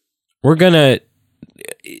 we're going to,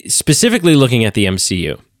 specifically looking at the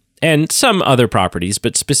MCU and some other properties,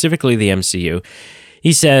 but specifically the MCU,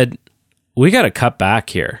 he said, we got to cut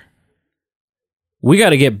back here. We got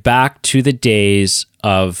to get back to the days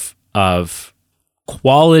of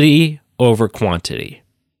quality over quantity.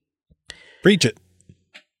 Preach it.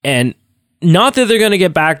 And not that they're going to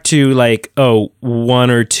get back to like,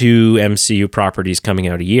 one or two MCU properties coming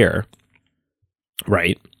out a year,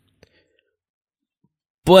 right?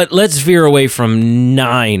 But let's veer away from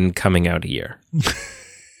 9 coming out a year.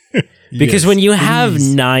 Because when you have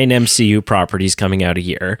 9 MCU properties coming out a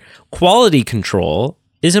year, quality control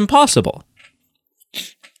is impossible.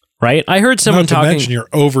 Right? I heard someone talking... Not to mention you're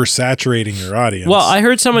oversaturating your audience. Well, I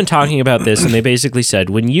heard someone talking about this, and they basically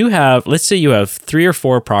said, when you have... Let's say you have 3 or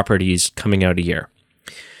 4 properties coming out a year.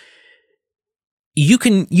 you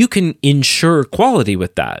can ensure quality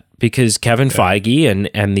with that, because Kevin Feige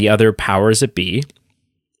and the other powers that be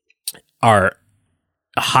are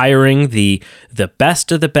hiring the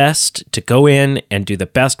best of the best to go in and do the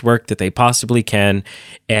best work that they possibly can,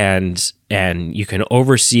 and you can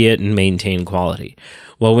oversee it and maintain quality.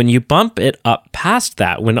 Well, when you bump it up past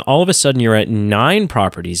that, when all of a sudden you're at 9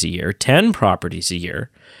 properties a year, 10 properties a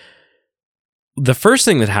year, the first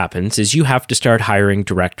thing that happens is you have to start hiring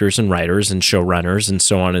directors and writers and showrunners and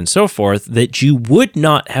so on and so forth that you would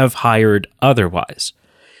not have hired otherwise,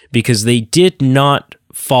 because they did not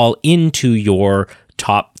fall into your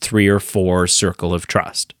top 3 or 4 circle of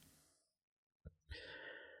trust.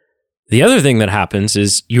 The other thing that happens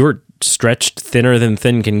is you're stretched thinner than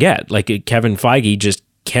thin can get. Like, Kevin Feige just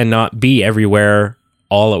cannot be everywhere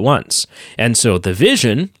all at once. And so the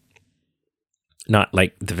vision, not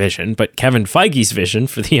like the vision, but Kevin Feige's vision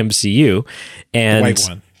for the MCU and the white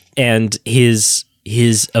one, and his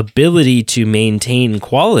ability to maintain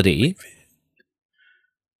quality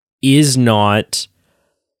is not,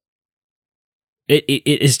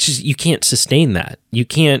 it's just, you can't sustain that. You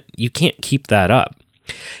can't keep that up.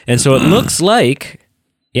 And so it looks like,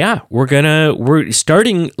 yeah, we're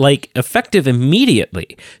starting like effective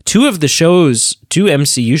immediately. 2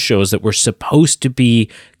 MCU shows that were supposed to be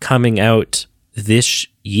coming out this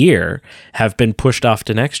year have been pushed off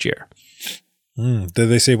to next year. Did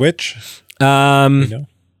they say which? We're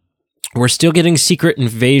still getting Secret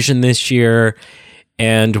Invasion this year,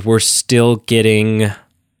 and we're still getting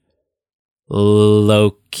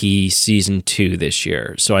Loki season 2 this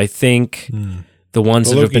year. So I think the ones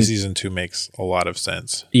that have been, season 2 makes a lot of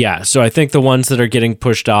sense. Yeah, so I think the ones that are getting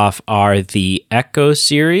pushed off are the Echo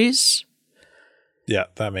series. Yeah,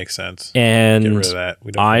 that makes sense. And get rid of that.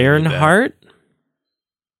 We don't Ironheart.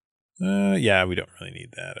 Yeah, we don't really need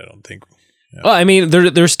that, I don't think. Yeah. Well, I mean,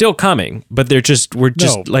 they're still coming, but we're just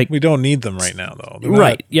like, we don't need them right now, though.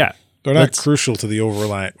 Right? Yeah, they're not crucial to the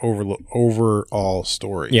overall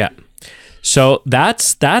story. Yeah. So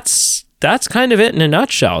that's kind of it in a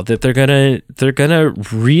nutshell. That they're gonna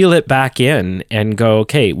reel it back in and go,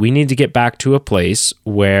 okay, we need to get back to a place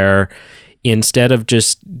where instead of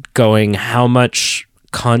just going, how much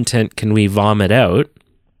content can we vomit out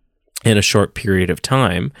in a short period of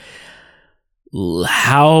time,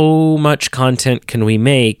 how much content can we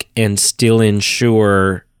make and still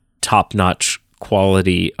ensure top-notch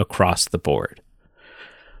quality across the board?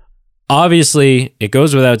 Obviously, it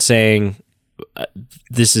goes without saying,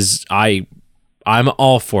 I'm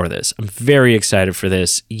all for this. I'm very excited for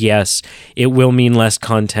this. Yes, it will mean less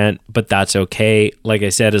content, but that's okay. Like I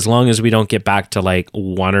said, as long as we don't get back to like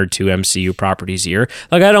 1 or 2 MCU properties a year.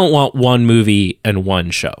 Like, I don't want 1 movie and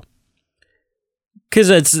 1 show, because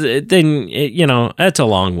that's a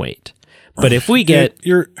long wait. But if we get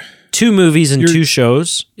 2 movies and 2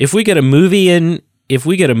 shows, if we get a movie in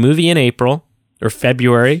April or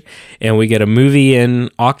February, and we get a movie in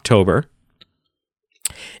October,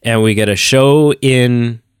 and we get a show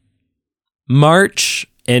in March,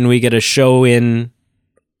 and we get a show in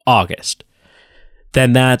August,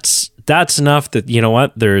 then that's enough that, you know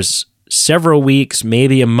what, there's several weeks,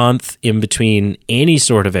 maybe a month in between any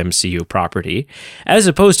sort of MCU property, as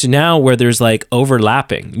opposed to now where there's like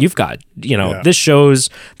overlapping. You've got, this show's,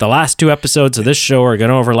 the last 2 episodes of this show are going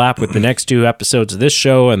to overlap with the next 2 episodes of this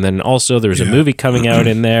show, and then also there's a movie coming out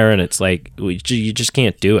in there, and it's like, you just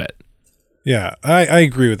can't do it. Yeah, I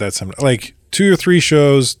agree with that. Like 2 or 3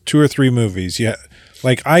 shows, 2 or 3 movies. Yeah,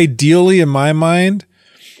 like ideally in my mind,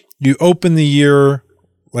 you open the year,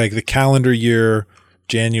 like the calendar year,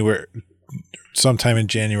 January, sometime in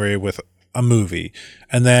January, with a movie,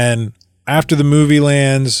 and then after the movie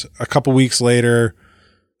lands, a couple weeks later,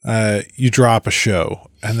 you drop a show,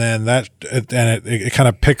 and then it kind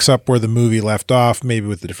of picks up where the movie left off, maybe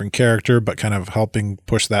with a different character, but kind of helping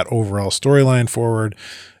push that overall storyline forward.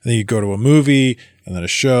 And then you go to a movie, and then a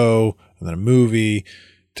show, and then a movie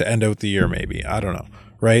to end out the year, maybe. I don't know,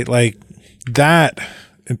 right? Like that,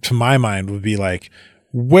 to my mind, would be like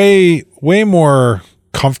way more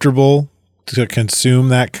comfortable to consume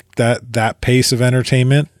that pace of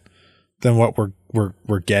entertainment than what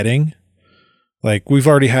we're getting. Like, we've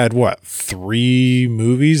already had 3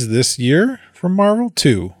 movies this year from Marvel?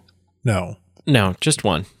 2? No, just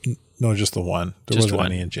 1. No, just the one. There just wasn't 1,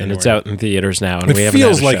 any in January. and it's out in theaters now. And it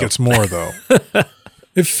feels like it's more, though.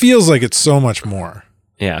 It feels like it's so much more.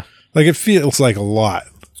 Yeah, like it feels like a lot.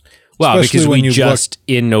 Well, because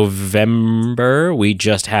in November we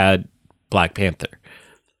just had Black Panther.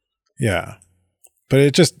 Yeah, but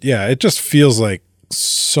it just feels like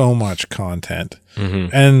so much content,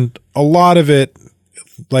 and a lot of it,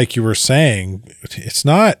 like you were saying, it's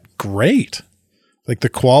not great. Like the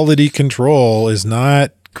quality control is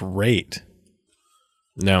not great.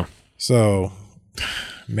 No. So,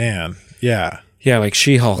 man, yeah. Yeah, like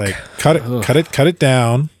She-Hulk. Like cut it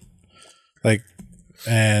down. Like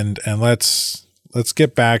and let's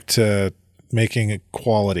get back to making it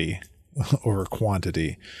quality over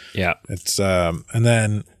quantity. Yeah. It's and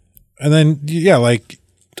then yeah, like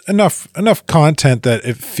enough content that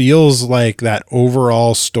it feels like that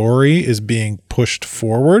overall story is being pushed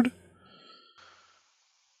forward,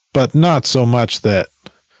 but not so much that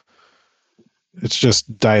it's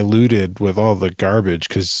just diluted with all the garbage,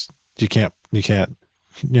 because you can't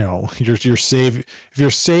you're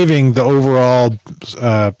saving the overall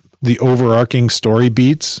the overarching story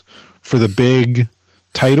beats for the big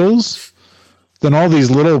titles, then all these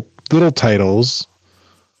little titles,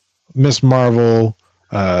 Miss Marvel,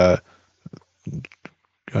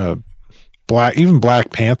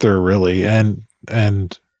 Black Panther, really,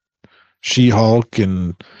 and She-Hulk,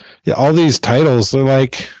 and yeah, all these titles, they're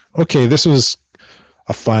like, okay, this was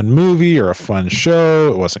a fun movie or a fun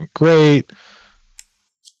show. It wasn't great,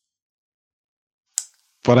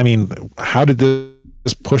 but I mean, how did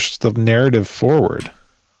this push the narrative forward?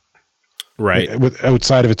 Right. With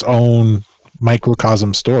outside of its own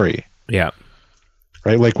microcosm story. Yeah.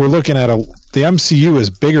 Right. Like we're looking at the MCU is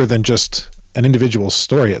bigger than just an individual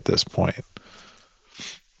story at this point.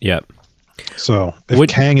 Yep. So if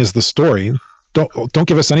Kang is the story, don't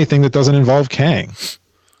give us anything that doesn't involve Kang.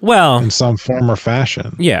 Well, in some form or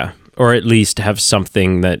fashion. Yeah. Or at least have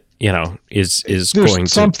something that, is There's going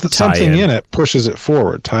to tie something in it pushes it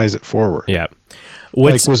forward, ties it forward. Yeah.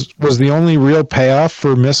 Like was the only real payoff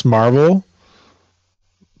for Miss Marvel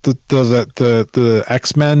the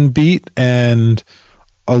X-Men beat and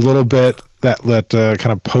a little bit that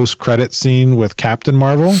kind of post-credit scene with Captain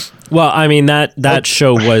Marvel? Well, I mean that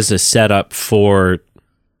show was a setup for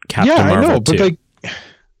Captain Marvel. Yeah, I know, but like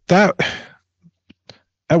that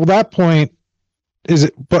at that point, is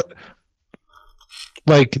it? But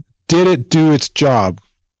like, did it do its job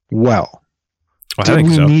well? I think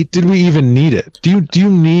so. Did we even need it? Do you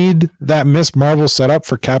need that Miss Marvel setup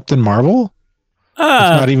for Captain Marvel?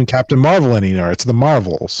 It's not even Captain Marvel anymore. It's the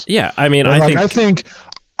Marvels. Yeah, I mean, I think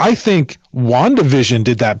WandaVision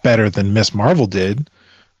did that better than Miss Marvel did.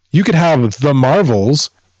 You could have the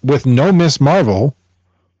Marvels with no Miss Marvel.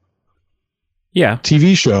 Yeah.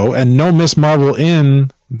 TV show and no Miss Marvel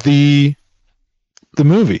in the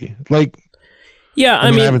movie. Like, yeah,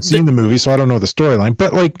 I mean, I haven't seen the movie, so I don't know the storyline.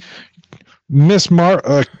 But like,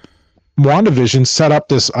 WandaVision set up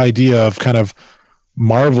this idea of kind of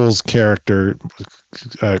Marvel's character,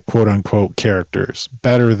 quote unquote characters,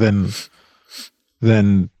 better than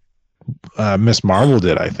Miss Marvel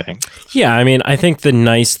did, I think. Yeah, I mean, I think the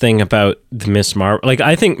nice thing about the Miss Marvel, like,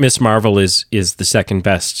 I think Miss Marvel is the second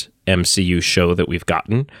best MCU show that we've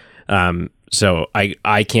gotten. So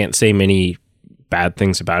I can't say many bad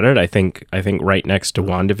things about it. I think right next to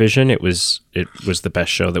WandaVision, it was the best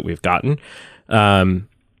show that we've gotten. And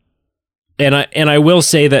I will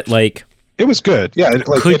say that, like, it was good. Yeah, it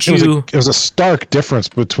was a stark difference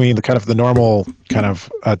between the kind of the normal kind of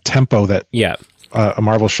tempo that a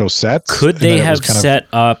Marvel show sets. Could they have set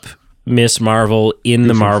up Miss Marvel in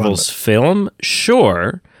the Marvels film?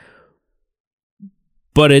 Sure.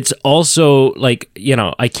 But it's also, like,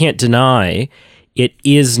 I can't deny it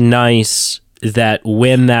is nice that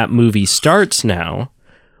when that movie starts now,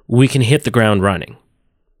 we can hit the ground running.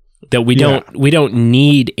 That we don't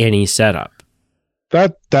need any setup.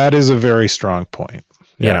 That is a very strong point.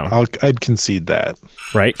 Yeah, I'd concede that.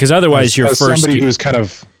 Right? Because otherwise, as somebody who's kind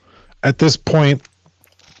of at this point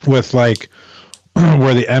with like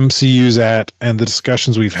where the MCU's at and the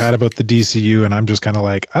discussions we've had about the DCU, and I'm just kind of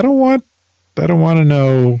like, I don't want to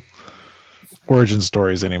know origin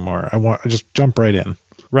stories anymore. I just jump right in.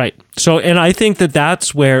 Right. So, and I think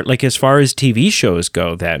that's where, like, as far as TV shows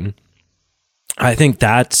go, then I think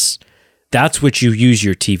that's what you use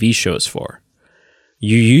your TV shows for.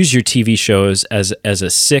 You use your TV shows as a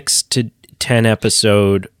 6 to 10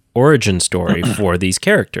 episode origin story for these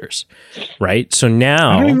characters, right? So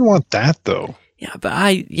now I don't even want that though. Yeah, but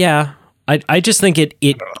I just think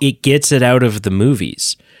it gets it out of the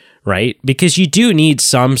movies, right? Because you do need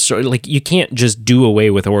some sort, like, you can't just do away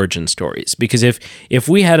with origin stories, because if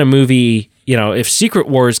we had a movie, if Secret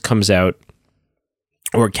Wars comes out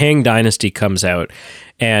or Kang Dynasty comes out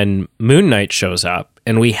and Moon Knight shows up,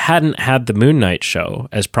 and we hadn't had the Moon Knight show,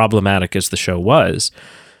 as problematic as the show was,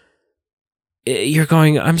 you're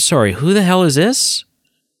going, I'm sorry, who the hell is this?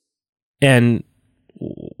 And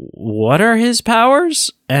what are his powers?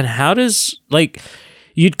 And how does, like,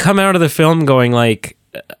 you'd come out of the film going like,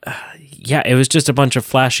 it was just a bunch of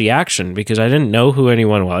flashy action because I didn't know who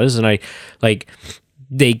anyone was. And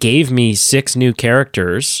they gave me 6 new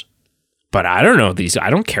characters, but I don't know these. I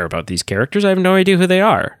don't care about these characters. I have no idea who they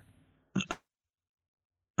are.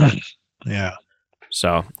 Yeah.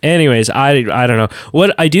 So anyways, I don't know.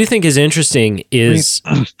 What I do think is interesting is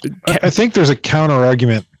I think there's a counter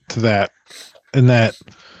argument to that, in that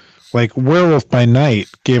like Werewolf by Night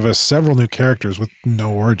gave us several new characters with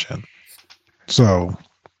no origin. So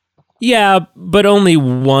yeah, but only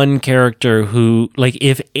one character who, like,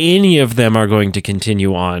 if any of them are going to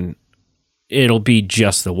continue on, it'll be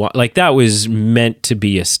just the one. Like, that was meant to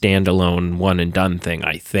be a standalone one and done thing,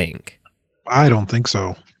 I think. I don't think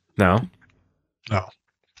so. No? No.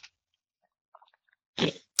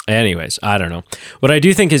 Anyways, I don't know. What I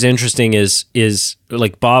do think is interesting is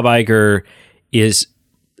like Bob Iger is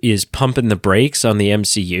pumping the brakes on the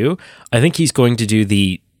MCU. I think he's going to do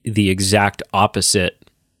the exact opposite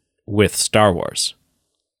with Star Wars.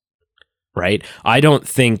 Right? I don't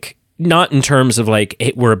think, not in terms of like,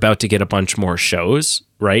 hey, we're about to get a bunch more shows,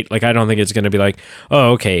 right? Like, I don't think it's going to be like,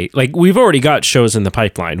 oh, okay. Like, we've already got shows in the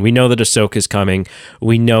pipeline. We know that Ahsoka's coming.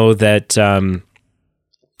 We know that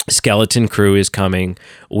Skeleton Crew is coming.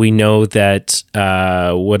 We know that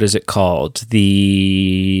what is it called?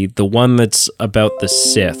 The one that's about the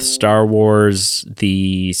Sith, Star Wars,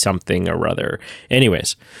 the something or other.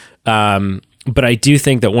 Anyways, but I do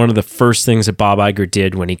think that one of the first things that Bob Iger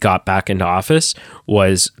did when he got back into office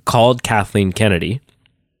was called Kathleen Kennedy.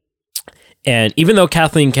 And even though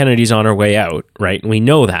Kathleen Kennedy's on her way out, right? We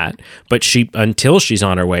know that, but until she's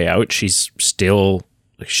on her way out, she's still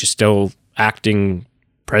acting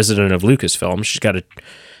president of Lucasfilm. She's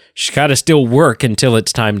got to still work until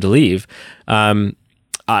it's time to leave.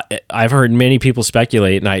 I've heard many people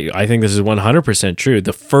speculate, and I think this is 100% true.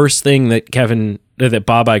 The first thing that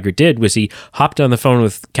Bob Iger did was he hopped on the phone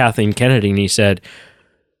with Kathleen Kennedy and he said,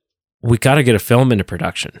 "We got to get a film into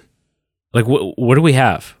production. Like, what do we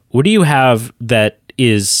have? What do you have that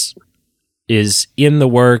is in the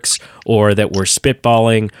works, or that we're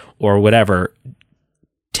spitballing, or whatever?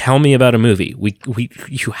 Tell me about a movie.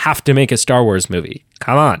 You have to make a Star Wars movie.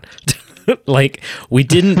 Come on." Like, we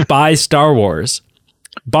didn't buy Star Wars.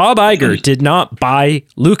 Bob Iger did not buy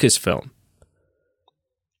Lucasfilm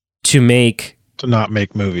to not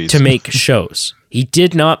make movies, to make shows. He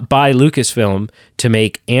did not buy Lucasfilm to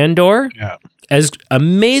make Andor. Yeah. As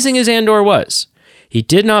amazing as Andor was, he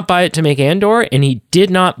did not buy it to make Andor, and he did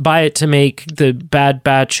not buy it to make the Bad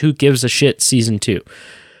Batch Who Gives a Shit season 2.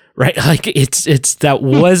 Right? Like, it's that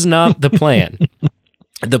was not the plan.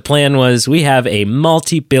 The plan was, we have a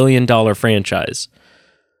multi-billion-dollar franchise.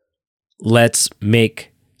 Let's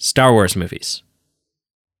make Star Wars movies.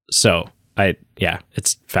 So,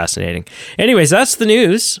 it's fascinating. Anyways, that's the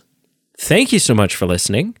news. Thank you so much for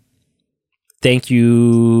listening. Thank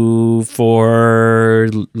you for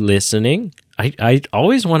listening. I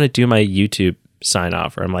always want to do my YouTube sign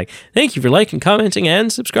off where I'm like, thank you for liking, commenting,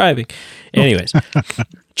 and subscribing. Anyways,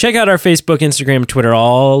 check out our Facebook, Instagram, Twitter,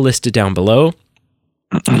 all listed down below.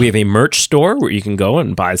 We have a merch store where you can go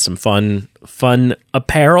and buy some fun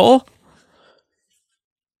apparel,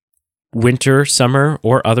 winter, summer,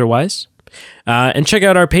 or otherwise. And check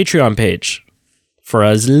out our Patreon page. For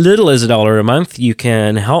as little as $1 a month, you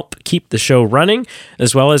can help keep the show running,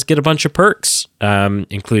 as well as get a bunch of perks,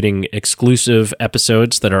 including exclusive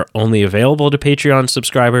episodes that are only available to Patreon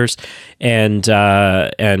subscribers, and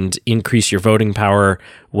increase your voting power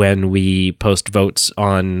when we post votes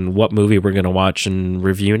on what movie we're going to watch and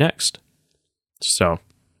review next. So,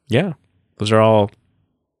 yeah, those are all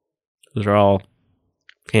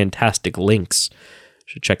fantastic links.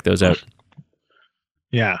 Should check those out.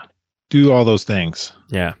 Yeah. Do all those things.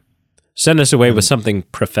 Yeah. Send us away with something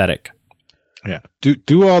prophetic. Yeah.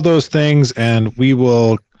 Do all those things, and we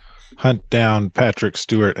will hunt down Patrick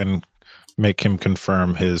Stewart and make him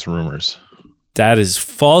confirm his rumors. That is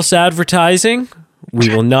false advertising. We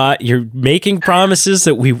will not. You're making promises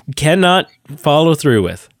that we cannot follow through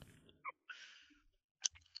with.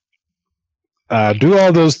 Do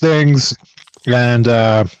all those things, and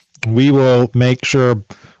we will make sure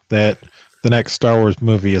that the next Star Wars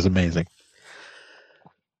movie is amazing.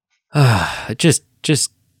 Just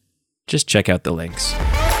check out the links.